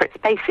in separate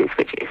spaces,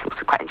 which is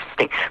also quite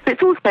interesting. But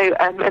it's also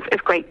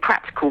of great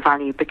practical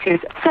value because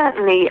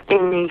certainly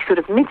in the sort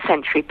of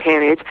mid-century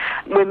period,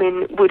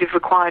 women would have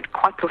required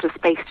quite a lot of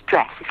space to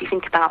dress. If you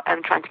think about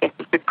trying to get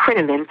the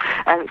crinoline,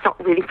 it's not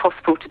really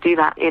possible to do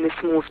that in a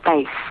small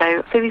space.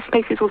 So these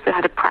spaces also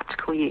had a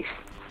practical use.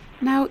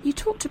 Now, you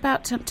talked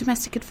about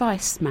domestic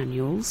advice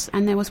manuals,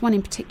 and there was one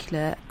in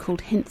particular called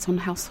Hints on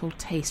Household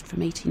Taste from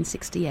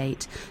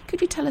 1868.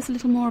 Could you tell us a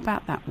little more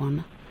about that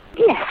one?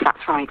 Yes,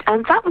 that's right.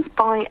 And that was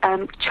by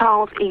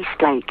Charles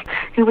Eastlake,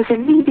 who was a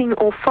leading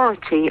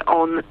authority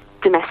on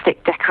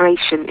domestic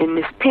decoration in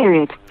this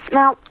period.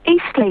 Now,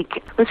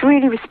 Eastlake was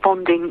really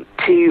responding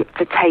to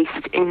the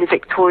taste in the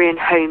Victorian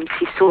homes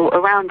he saw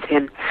around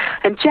him,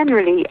 and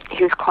generally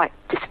he was quite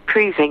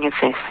disapproving of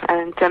this.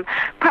 And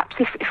perhaps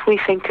if we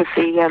think of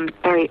the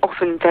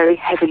very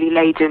heavily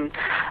laden,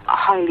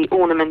 highly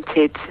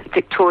ornamented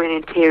Victorian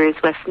interiors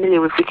we're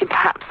familiar with, we can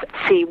perhaps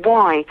see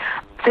why.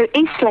 So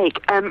Eastlake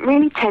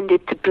really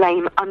tended to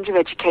blame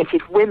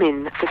undereducated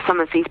women for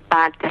some of these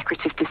bad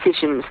decorative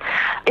decisions.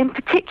 In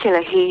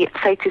particular, he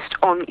focused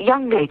on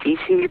young ladies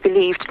who he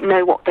believed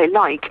know what they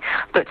like,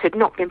 but had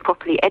not been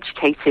properly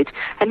educated.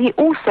 And he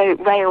also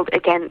railed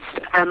against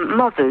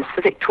mothers,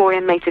 the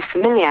Victorian mater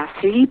familias,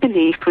 who he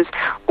believed was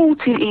all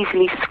too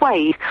easily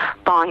swayed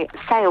by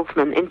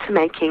salesmen into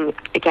making,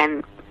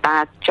 again,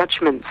 bad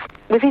judgments.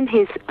 Within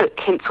his book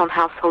Hints on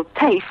Household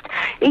Taste,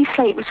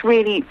 Eastlake was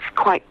really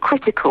quite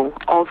critical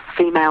of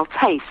female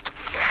taste.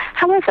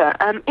 However,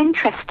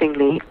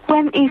 interestingly,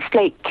 when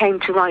Eastlake came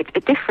to write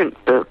a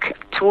different book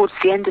towards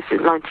the end of the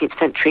 19th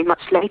century,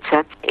 much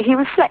later, he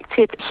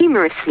reflected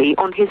humorously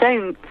on his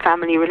own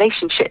family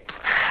relationships.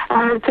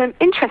 And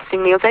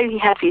interestingly, although he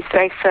had these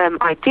very firm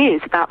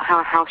ideas about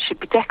how a house should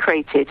be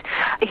decorated,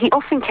 he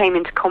often came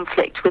into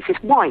conflict with his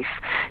wife,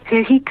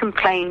 who he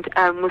complained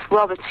was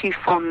rather too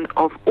fond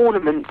of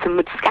ornaments and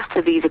would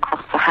scatter these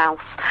across the house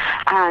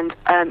and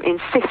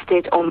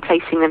insisted on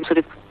placing them sort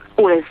of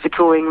all over the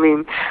drawing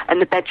room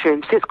and the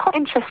bedroom. So it's quite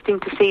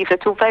interesting to see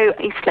that although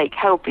Eastlake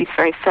held these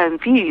very firm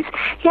views,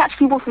 he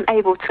actually wasn't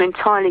able to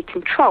entirely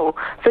control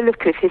the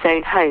look of his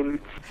own home.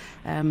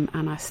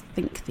 and I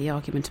think the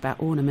argument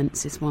about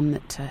ornaments is one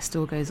that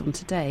still goes on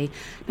today.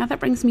 Now that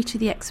brings me to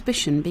the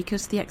exhibition,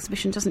 because the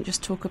exhibition doesn't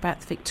just talk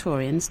about the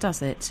Victorians,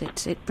 does it?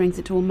 It brings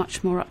it all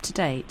much more up to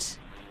date.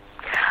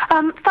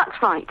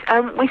 That's right.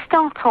 We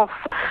start off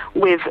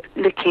with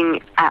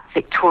looking at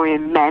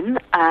Victorian men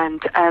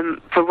and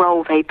the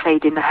role they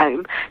played in the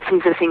home, some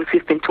of the things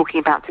we've been talking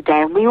about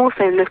today, and we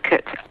also look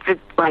at the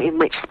way in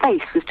which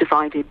space was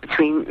divided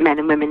between men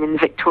and women in the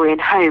Victorian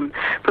home.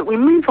 But we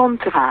move on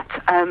to that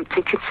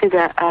to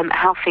consider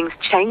how things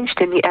changed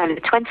in the early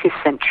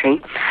 20th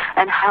century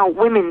and how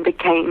women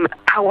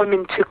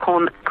took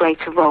on a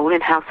greater role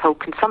in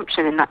household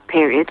consumption in that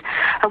period.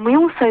 And we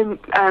also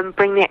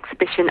bring the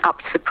exhibition up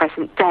to the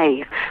present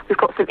day. We've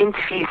got some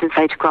interviews and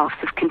photographs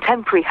of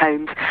contemporary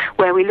homes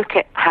where we look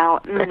at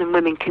how men and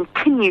women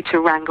continue to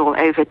wrangle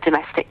over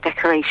domestic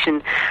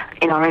decoration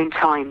in our own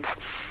times.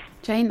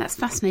 Jane, that's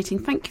fascinating.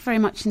 Thank you very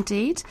much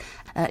indeed.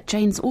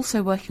 Jane's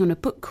also working on a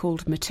book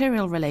called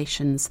Material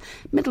Relations,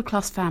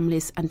 Middle-Class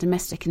Families and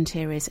Domestic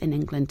Interiors in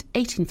England,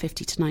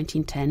 1850 to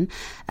 1910,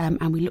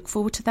 and we look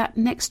forward to that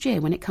next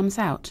year when it comes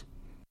out.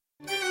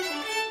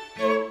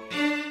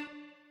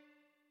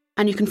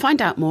 And you can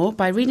find out more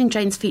by reading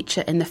Jane's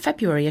feature in the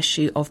February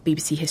issue of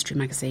BBC History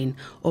magazine,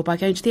 or by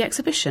going to the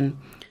exhibition.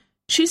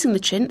 Choosing the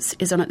Chintz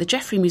is on at the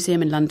Jeffrey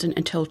Museum in London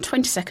until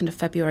 22nd of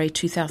February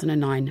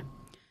 2009.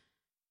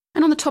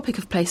 And on the topic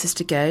of places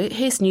to go,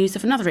 here's news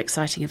of another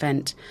exciting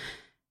event.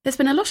 There's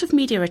been a lot of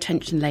media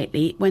attention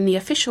lately when the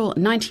official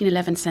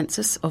 1911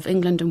 census of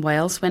England and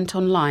Wales went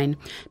online,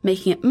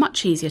 making it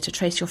much easier to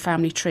trace your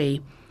family tree.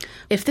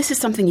 If this is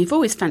something you've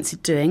always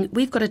fancied doing,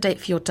 we've got a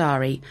date for your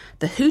diary,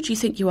 the Who Do You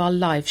Think You Are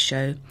live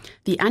show.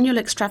 The annual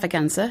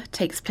extravaganza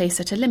takes place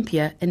at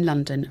Olympia in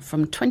London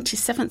from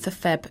 27th of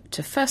Feb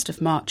to 1st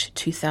of March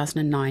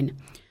 2009.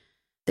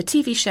 The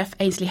TV chef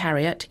Ainsley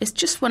Harriott is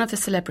just one of the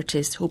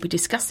celebrities who will be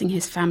discussing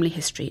his family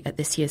history at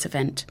this year's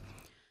event.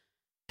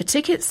 For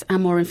tickets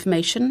and more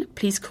information,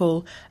 please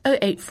call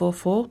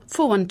 0844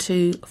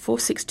 412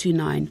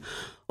 4629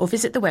 or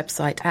visit the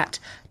website at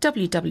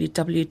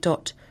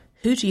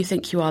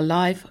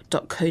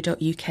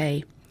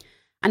www.whodoyouthinkyouarelive.co.uk.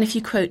 And if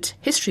you quote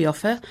History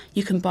Offer,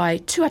 you can buy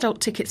 2 adult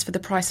tickets for the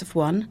price of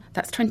one,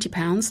 that's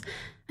 £20,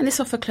 and this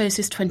offer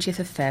closes 20th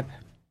of Feb.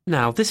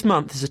 Now, this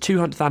month is the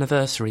 200th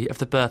anniversary of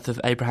the birth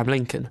of Abraham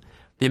Lincoln,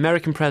 the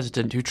American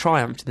president who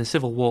triumphed in the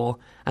Civil War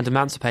and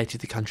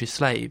emancipated the country's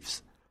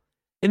slaves.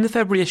 In the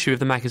February issue of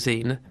the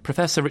magazine,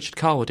 Professor Richard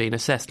Carwardine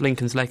assessed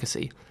Lincoln's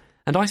legacy,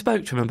 and I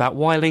spoke to him about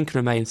why Lincoln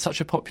remains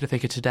such a popular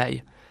figure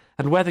today,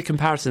 and whether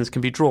comparisons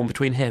can be drawn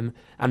between him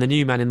and the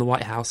new man in the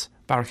White House,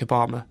 Barack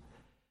Obama.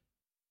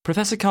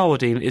 Professor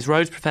Carwardine is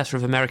Rhodes Professor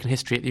of American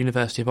History at the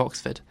University of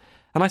Oxford,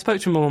 and I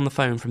spoke to him on the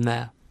phone from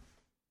there.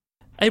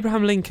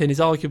 Abraham Lincoln is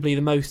arguably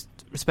the most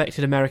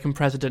respected American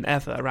president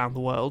ever around the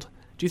world.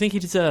 Do you think he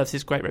deserves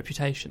his great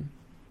reputation?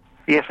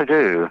 Yes, I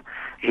do.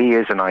 He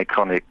is an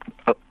iconic,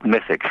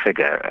 mythic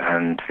figure,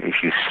 and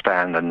if you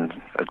stand and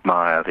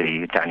admire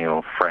the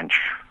Daniel French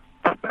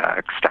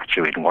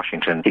statue in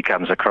Washington, he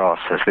comes across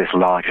as this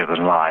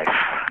larger-than-life,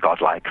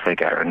 godlike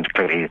figure, and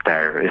clearly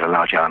there is a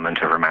large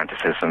element of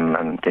romanticism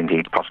and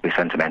indeed possibly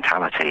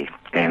sentimentality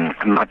in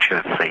much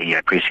of the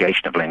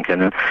appreciation of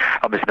Lincoln. And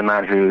obviously the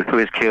man who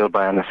is killed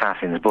by an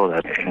assassin's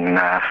bullet in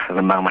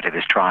the moment of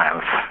his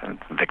triumph,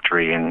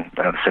 victory in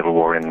the Civil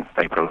War in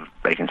April of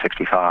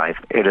 1865,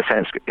 in a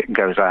sense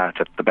goes out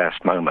at the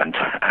best moment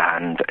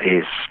and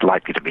is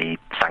likely to be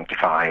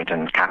sanctified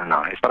and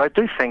canonized. But I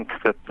do think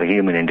that the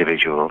human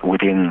individual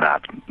within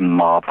that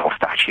marble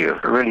statue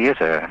really is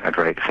a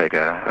great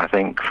figure, I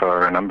think,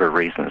 for a number of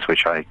reasons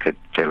which I could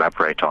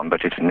elaborate on.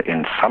 But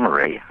in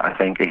summary, I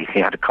think he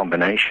had a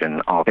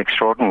combination of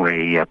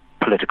extraordinary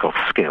political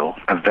skill,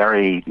 a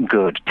very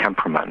good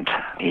temperament.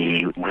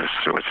 He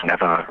was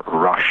never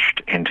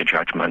rushed into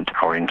judgment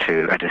or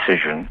into a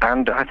decision.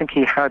 And I think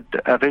he had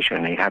a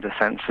vision. He had a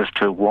sense as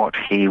to what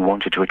he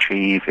wanted to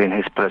achieve in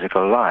his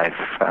political life.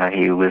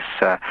 He was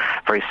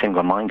very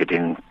single-minded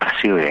in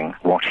pursuing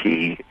what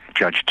he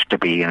judged to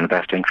be in the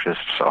best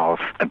interests of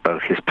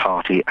both his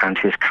party and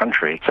his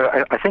country. So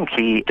I think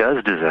he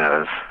does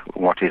deserve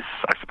what is,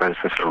 I suppose,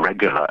 this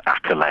regular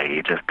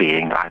accolade of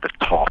being either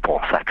top or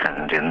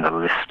second in the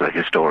list of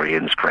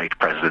historians' great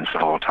presidents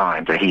of all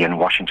time. So he and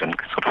Washington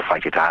sort of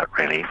fight it out,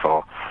 really,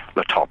 for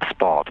the top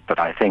spot. But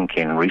I think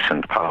in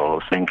recent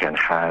polls, Lincoln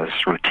has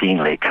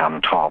routinely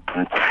come top.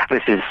 And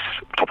this is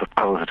top of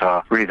polls that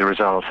are really the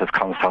result of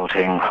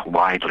consulting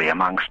widely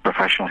amongst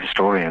professional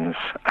historians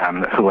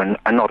who are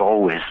not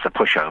always a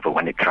pushover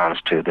when it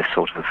comes to this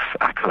sort of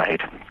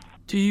accolade.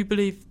 Do you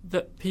believe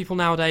that people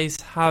nowadays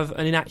have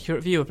an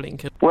inaccurate view of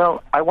Lincoln?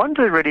 Well, I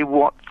wonder really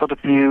what sort of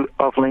view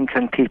of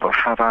Lincoln people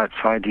have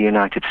outside the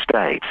United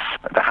States.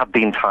 There have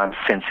been times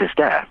since his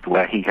death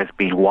where he has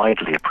been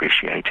widely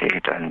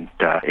appreciated and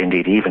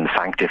indeed even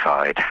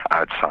sanctified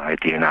outside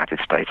the United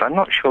States. I'm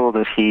not sure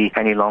that he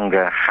any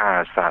longer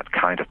has that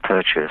kind of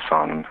purchase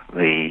on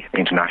the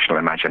international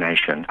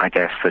imagination. I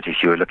guess that if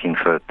you were looking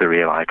for the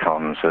real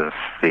icons of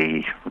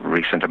the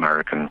recent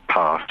American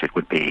past, it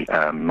would be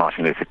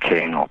Martin Luther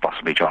King or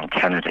possibly John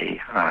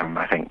Kennedy.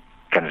 I think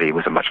Kennedy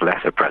was a much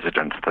lesser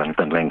president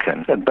than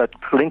Lincoln. But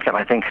Lincoln,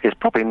 I think, is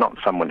probably not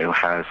someone who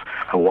has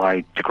a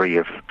wide degree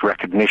of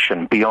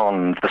recognition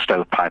beyond the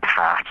stovepipe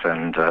hat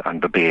and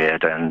the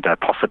beard and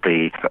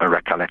possibly a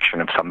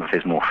recollection of some of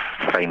his more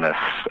famous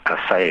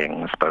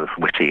sayings, both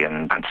witty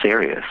and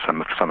serious,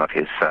 some of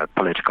his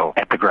political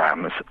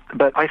epigrams.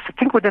 But I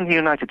think within the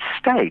United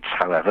States,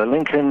 however,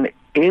 Lincoln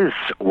is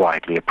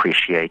widely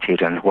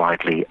appreciated and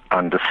widely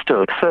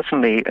understood.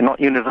 Certainly not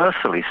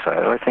universally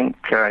so. I think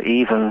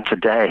even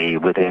today,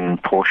 within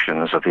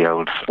portions of the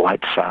old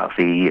white South,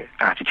 the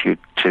attitude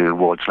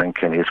towards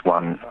Lincoln is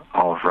one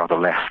of rather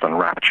less than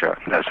rapture.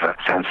 There's a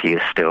sense he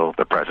is still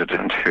the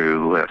president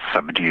who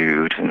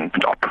subdued and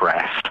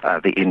oppressed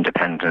the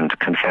independent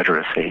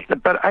Confederacy.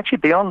 But actually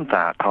beyond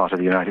that part of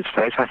the United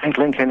States, I think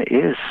Lincoln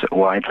is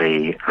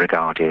widely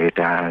regarded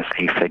as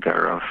a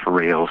figure of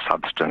real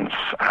substance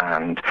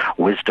and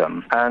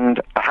wisdom, and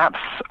perhaps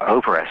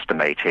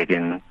overestimated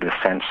in the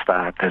sense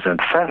that there's a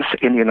sense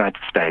in the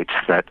United States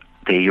that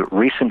the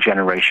recent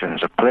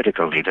generations of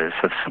political leaders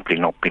have simply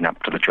not been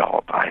up to the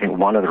job. I think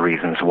one of the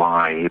reasons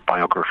why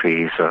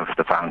biographies of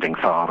the founding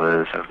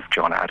fathers, of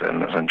John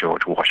Adams and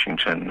George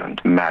Washington and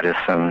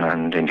Madison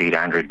and indeed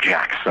Andrew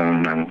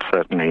Jackson and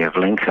certainly of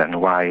Lincoln,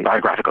 why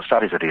biographical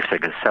studies of these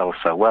figures sell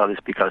so well is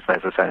because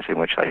there's a sense in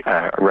which they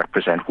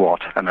represent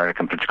what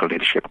American political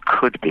leadership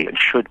could be and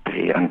should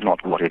be and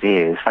not what it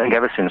is. I think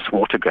ever since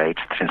Watergate,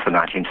 since the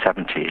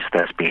 1970s,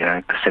 there's been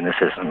a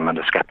cynicism and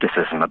a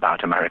skepticism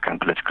about American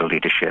political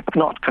leadership.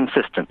 Not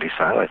consistently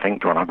so. I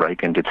think Ronald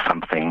Reagan did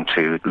something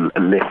to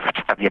lift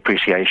the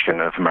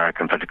appreciation of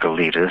American political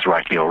leaders,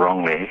 rightly or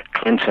wrongly.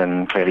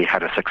 Clinton clearly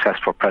had a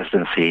successful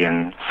presidency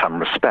in some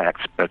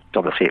respects, but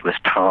obviously it was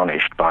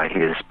tarnished by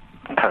his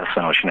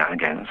personal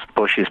shenanigans.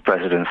 Bush's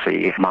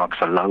presidency marks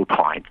a low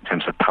point in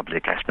terms of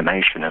public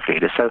estimation of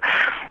leaders. So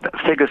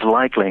figures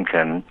like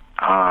Lincoln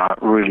are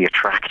really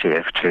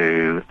attractive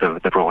to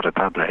the broader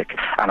public,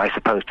 and I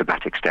suppose to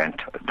that extent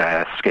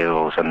their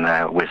skills and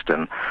their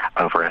wisdom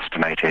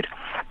overestimated.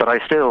 But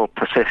I still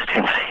persist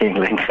in seeing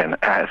Lincoln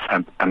as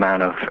a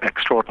man of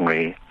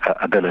extraordinary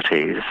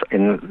abilities,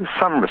 in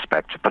some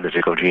respects a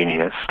political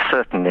genius,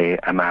 certainly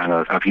a man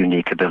of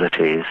unique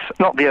abilities.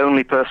 Not the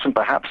only person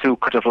perhaps who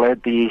could have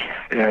led the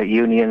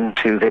Union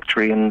to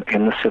victory in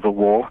the Civil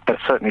War, but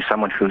certainly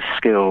someone whose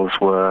skills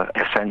were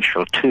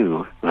essential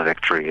to the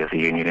victory of the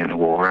Union in the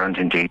war and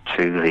indeed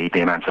to the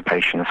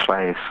emancipation of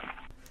slaves.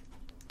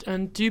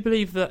 And do you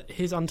believe that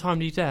his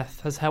untimely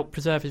death has helped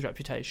preserve his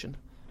reputation?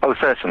 Oh,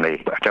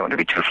 certainly. I don't want to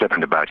be too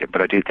flippant about it,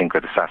 but I do think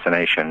that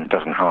assassination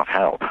doesn't half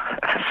help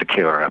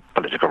secure a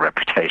political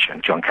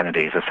reputation. John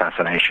Kennedy's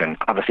assassination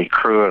obviously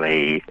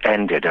cruelly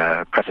ended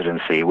a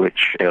presidency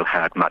which still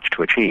had much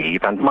to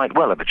achieve and might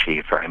well have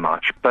achieved very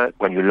much. But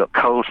when you look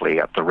coldly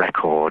at the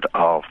record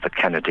of the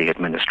Kennedy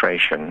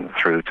administration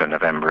through to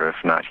November of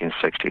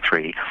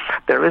 1963,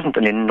 there isn't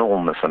an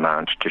enormous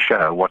amount to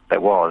show. What there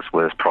was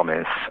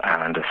promise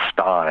and a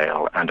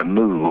style and a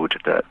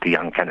mood that the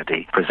young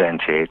Kennedy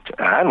presented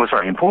and was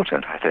very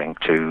important, I think,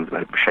 to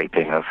the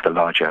shaping of the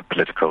larger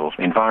political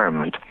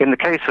environment. In the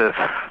case of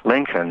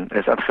Lincoln,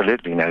 there's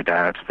absolutely no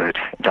doubt that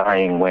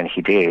dying when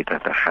he did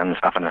at the hands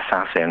of an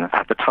assassin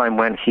at the time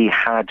when he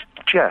had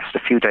just a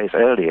few days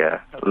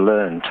earlier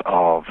learnt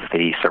of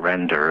the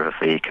surrender of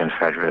the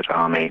Confederate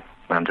Army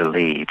under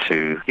Lee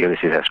to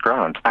Ulysses S.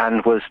 Grant,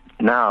 and was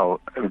now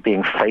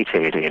being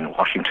feted in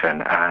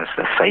Washington as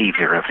the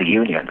savior of the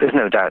Union. There's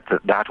no doubt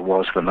that that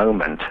was the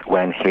moment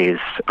when his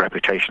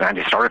reputation and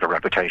historical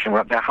reputation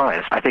were at their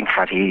highest. I think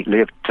had he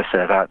lived to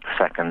serve out the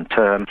second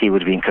term, he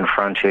would have been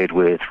confronted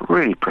with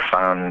really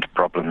profound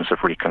problems of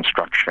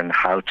Reconstruction,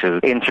 how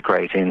to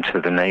integrate into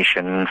the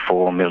nation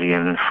 4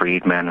 million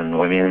freedmen and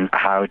women,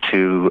 how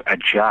to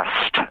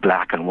adjust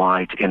black and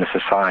white in a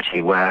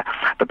society where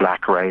the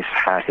black race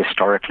had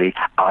historically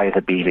either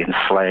been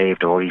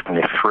enslaved or, even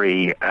if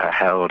free,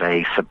 held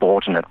a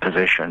subordinate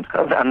position.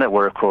 And there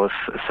were, of course,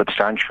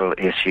 substantial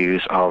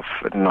issues of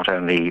not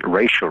only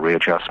racial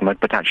readjustment,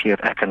 but actually of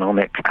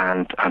economic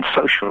and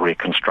social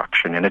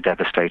reconstruction in a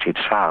devastated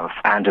South,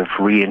 and of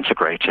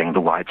reintegrating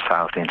the white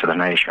South into the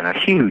nation. A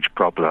huge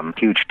problem,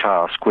 huge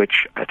task,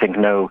 which I think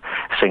no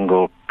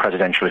single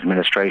presidential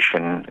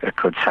administration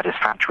could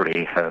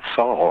satisfactorily have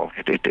solved.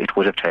 It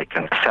would have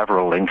taken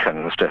several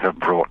Lincolns to have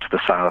brought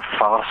the South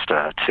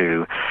faster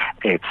to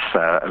its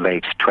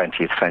late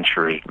 20th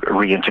century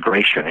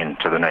reintegration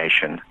into the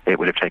nation. It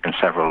would have taken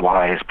several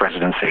wise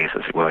presidencies,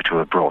 as it were, to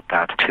have brought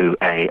that to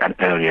an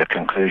earlier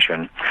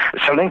conclusion.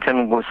 So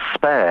Lincoln was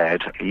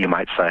spared, you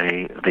might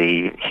say,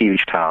 the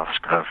huge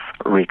task of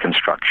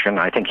Reconstruction.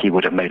 I think he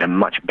would have made a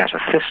much better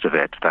fist of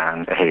it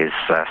than his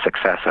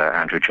successor,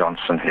 Andrew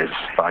Johnson, his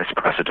vice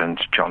president.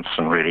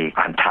 Johnson really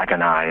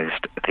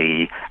antagonized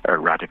the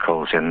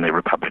radicals in the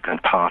Republican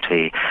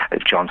Party.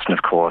 Johnson,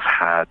 of course,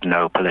 had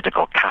no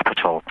political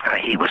capital.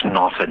 He was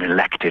not an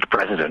elected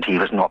president. He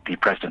was not the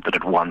president that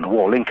had won the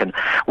war. Lincoln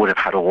would have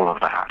had all of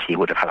that. He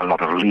would have had a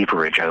lot of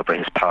leverage over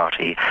his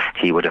party.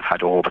 He would have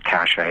had all the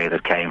cachet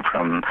that came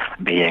from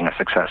being a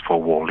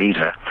successful war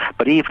leader.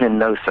 But even in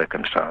those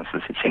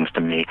circumstances, it seems to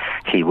me,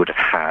 he would have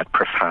had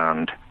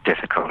profound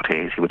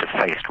difficulties. He would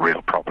have faced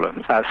real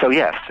problems. So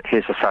yes,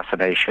 his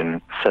assassination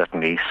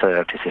certainly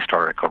served his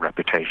historical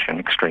reputation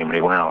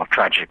extremely well,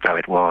 tragic though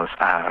it was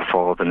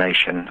for the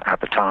nation at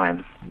the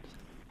time.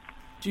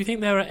 Do you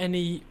think there are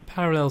any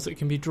parallels that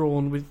can be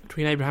drawn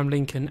between Abraham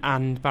Lincoln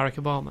and Barack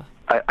Obama?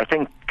 I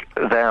think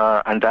there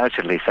are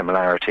undoubtedly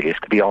similarities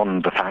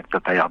beyond the fact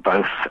that they are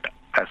both,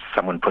 as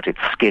someone put it,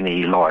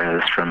 skinny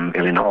lawyers from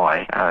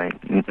Illinois.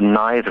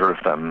 Neither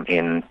of them,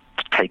 in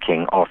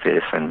taking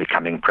office and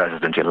becoming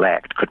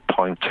president-elect, could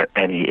point to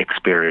any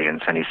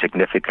experience, any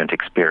significant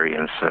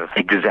experience of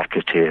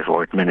executive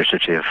or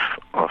administrative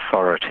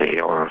authority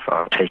or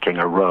of taking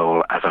a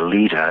role as a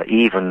leader,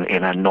 even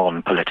in a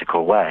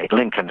non-political way.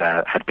 Lincoln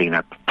had been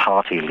a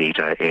party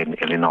leader in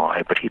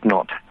Illinois, but he'd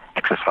not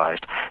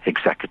exercised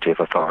executive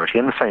authority,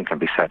 and the same can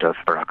be said of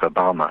Barack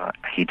Obama.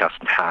 He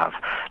doesn't have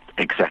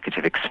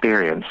executive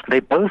experience.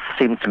 They both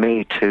seem to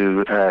me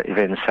to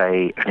evince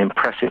an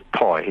impressive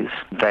poise.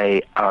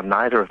 They are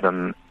neither of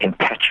them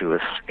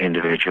impetuous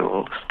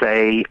individuals.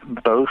 They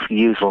both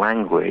use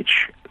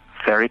language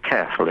very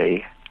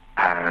carefully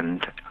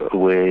and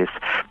with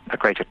a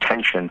great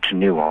attention to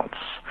nuance.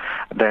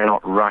 They're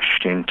not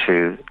rushed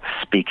into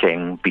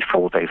speaking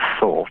before they've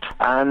thought.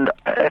 And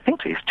I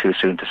think it's too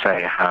soon to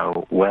say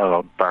how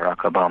well Barack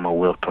Obama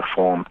will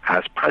perform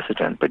as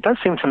president. But it does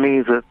seem to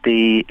me that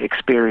the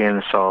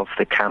experience of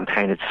the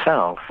campaign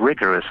itself,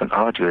 rigorous and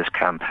arduous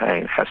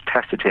campaign, has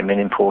tested him in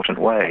important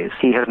ways.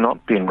 He has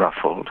not been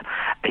ruffled.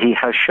 He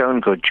has shown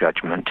good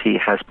judgment. He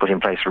has put in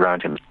place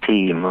around him a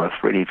team of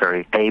really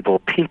very able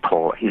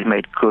people. He's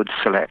made good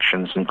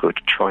selections and good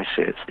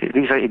choices.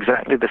 These are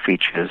exactly the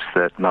features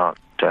that marked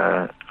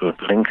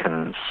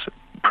Lincoln's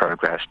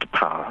progress to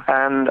power.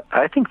 And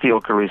I think the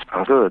auguries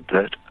are good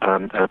that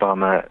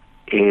Obama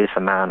is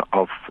a man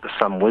of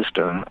some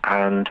wisdom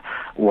and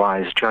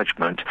wise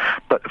judgment.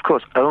 But, of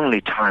course,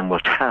 only time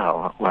will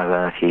tell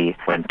whether he,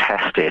 when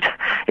tested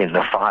in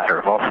the fire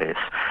of office,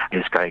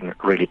 is going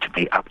really to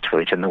be up to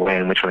it in the way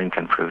in which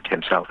Lincoln proved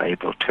himself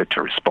able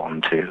to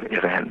respond to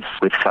events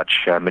with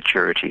such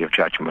maturity of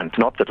judgment.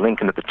 Not that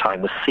Lincoln at the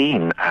time was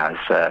seen as,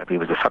 he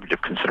was a subject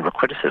of considerable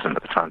criticism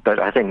at the time, but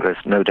I think there's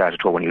no doubt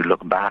at all when you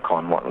look back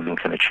on what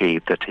Lincoln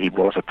achieved that he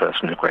was a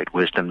person of great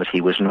wisdom, that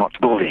he was not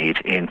bullied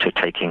into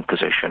taking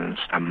positions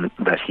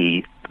that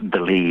he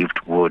believed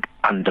would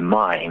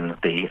undermine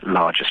the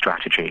larger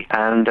strategy.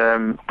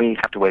 And we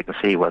have to wait and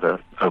see whether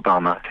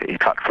Obama is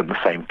cut from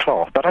the same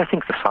cloth. But I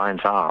think the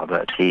signs are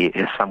that he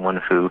is someone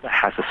who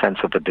has a sense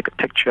of the bigger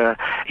picture,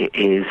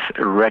 is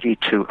ready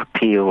to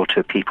appeal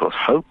to people's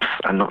hopes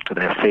and not to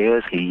their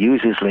fears. He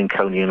uses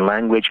Lincolnian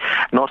language,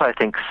 not, I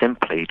think,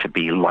 simply to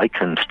be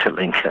likened to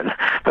Lincoln,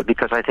 but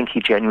because I think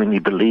he genuinely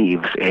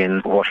believes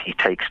in what he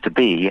takes to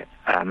be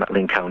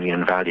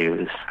Lincolnian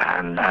values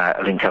and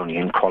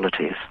Lincolnian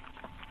qualities.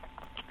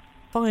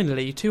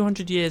 Finally,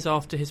 200 years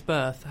after his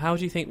birth, how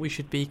do you think we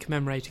should be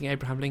commemorating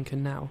Abraham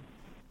Lincoln now?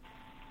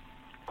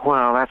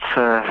 Well, that's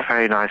a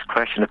very nice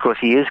question. Of course,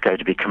 he is going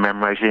to be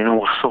commemorated in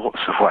all sorts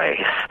of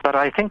ways. But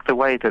I think the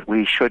way that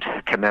we should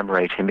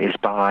commemorate him is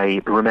by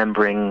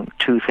remembering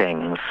two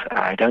things.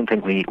 I don't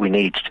think we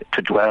need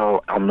to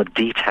dwell on the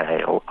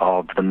detail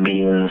of the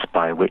means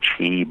by which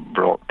he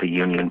brought the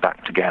Union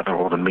back together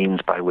or the means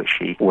by which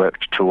he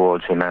worked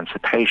towards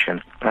emancipation.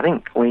 I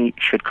think we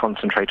should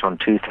concentrate on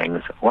two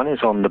things. One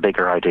is on the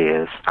bigger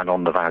ideas and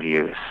on the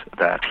values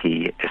that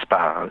he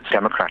espoused.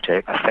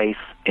 Democratic, a faith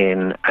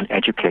in an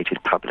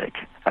educated public,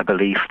 a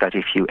belief that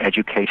if you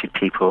educated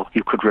people,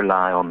 you could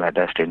rely on their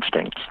best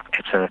instincts.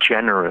 It's a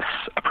generous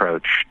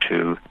approach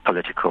to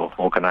political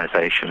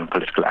organization and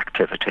political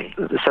activity.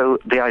 So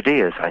the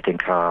ideas, I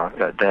think,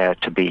 are there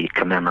to be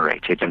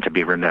commemorated and to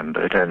be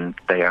remembered, and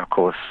they are, of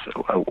course,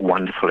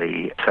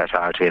 wonderfully set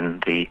out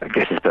in the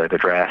Gettysburg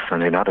Address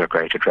and in other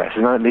great addresses.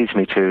 And that leads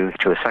me to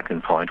a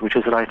second point, which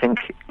is that I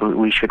think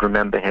we should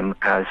remember him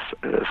as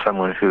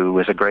someone who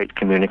was a great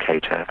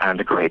communicator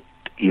and a great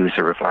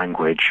user of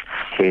language.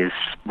 His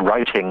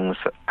writings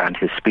and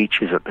his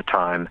speeches at the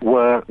time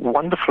were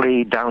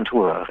wonderfully down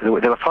to earth. They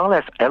were far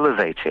less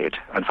elevated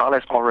and far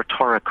less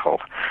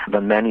oratorical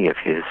than many of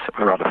his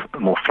rather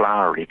more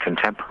flowery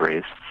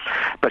contemporaries.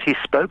 But he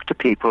spoke to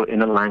people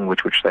in a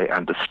language which they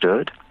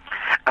understood.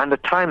 And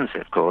at times,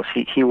 of course,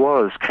 he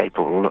was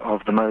capable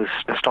of the most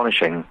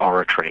astonishing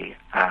oratory,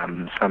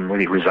 some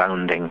really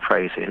resounding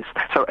phrases.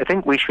 So I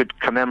think we should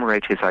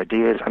commemorate his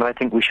ideas, and I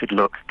think we should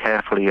look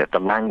carefully at the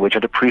language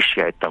and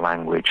appreciate the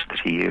language that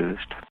he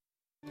used.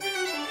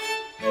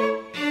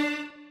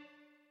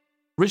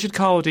 Richard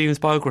Carldine's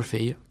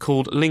biography,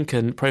 called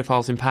Lincoln,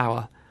 Profiles in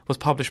Power, was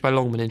published by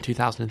Longman in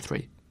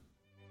 2003.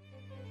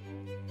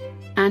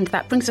 And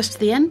that brings us to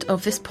the end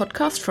of this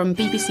podcast from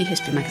BBC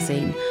History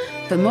Magazine.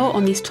 For more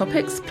on these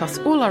topics, plus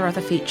all our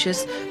other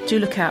features, do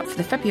look out for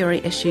the February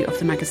issue of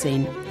the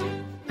magazine.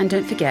 And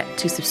don't forget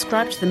to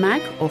subscribe to the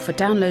mag, or for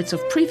downloads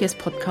of previous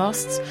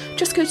podcasts,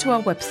 just go to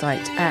our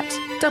website at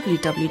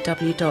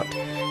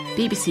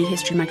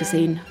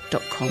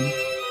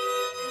www.bbchistorymagazine.com.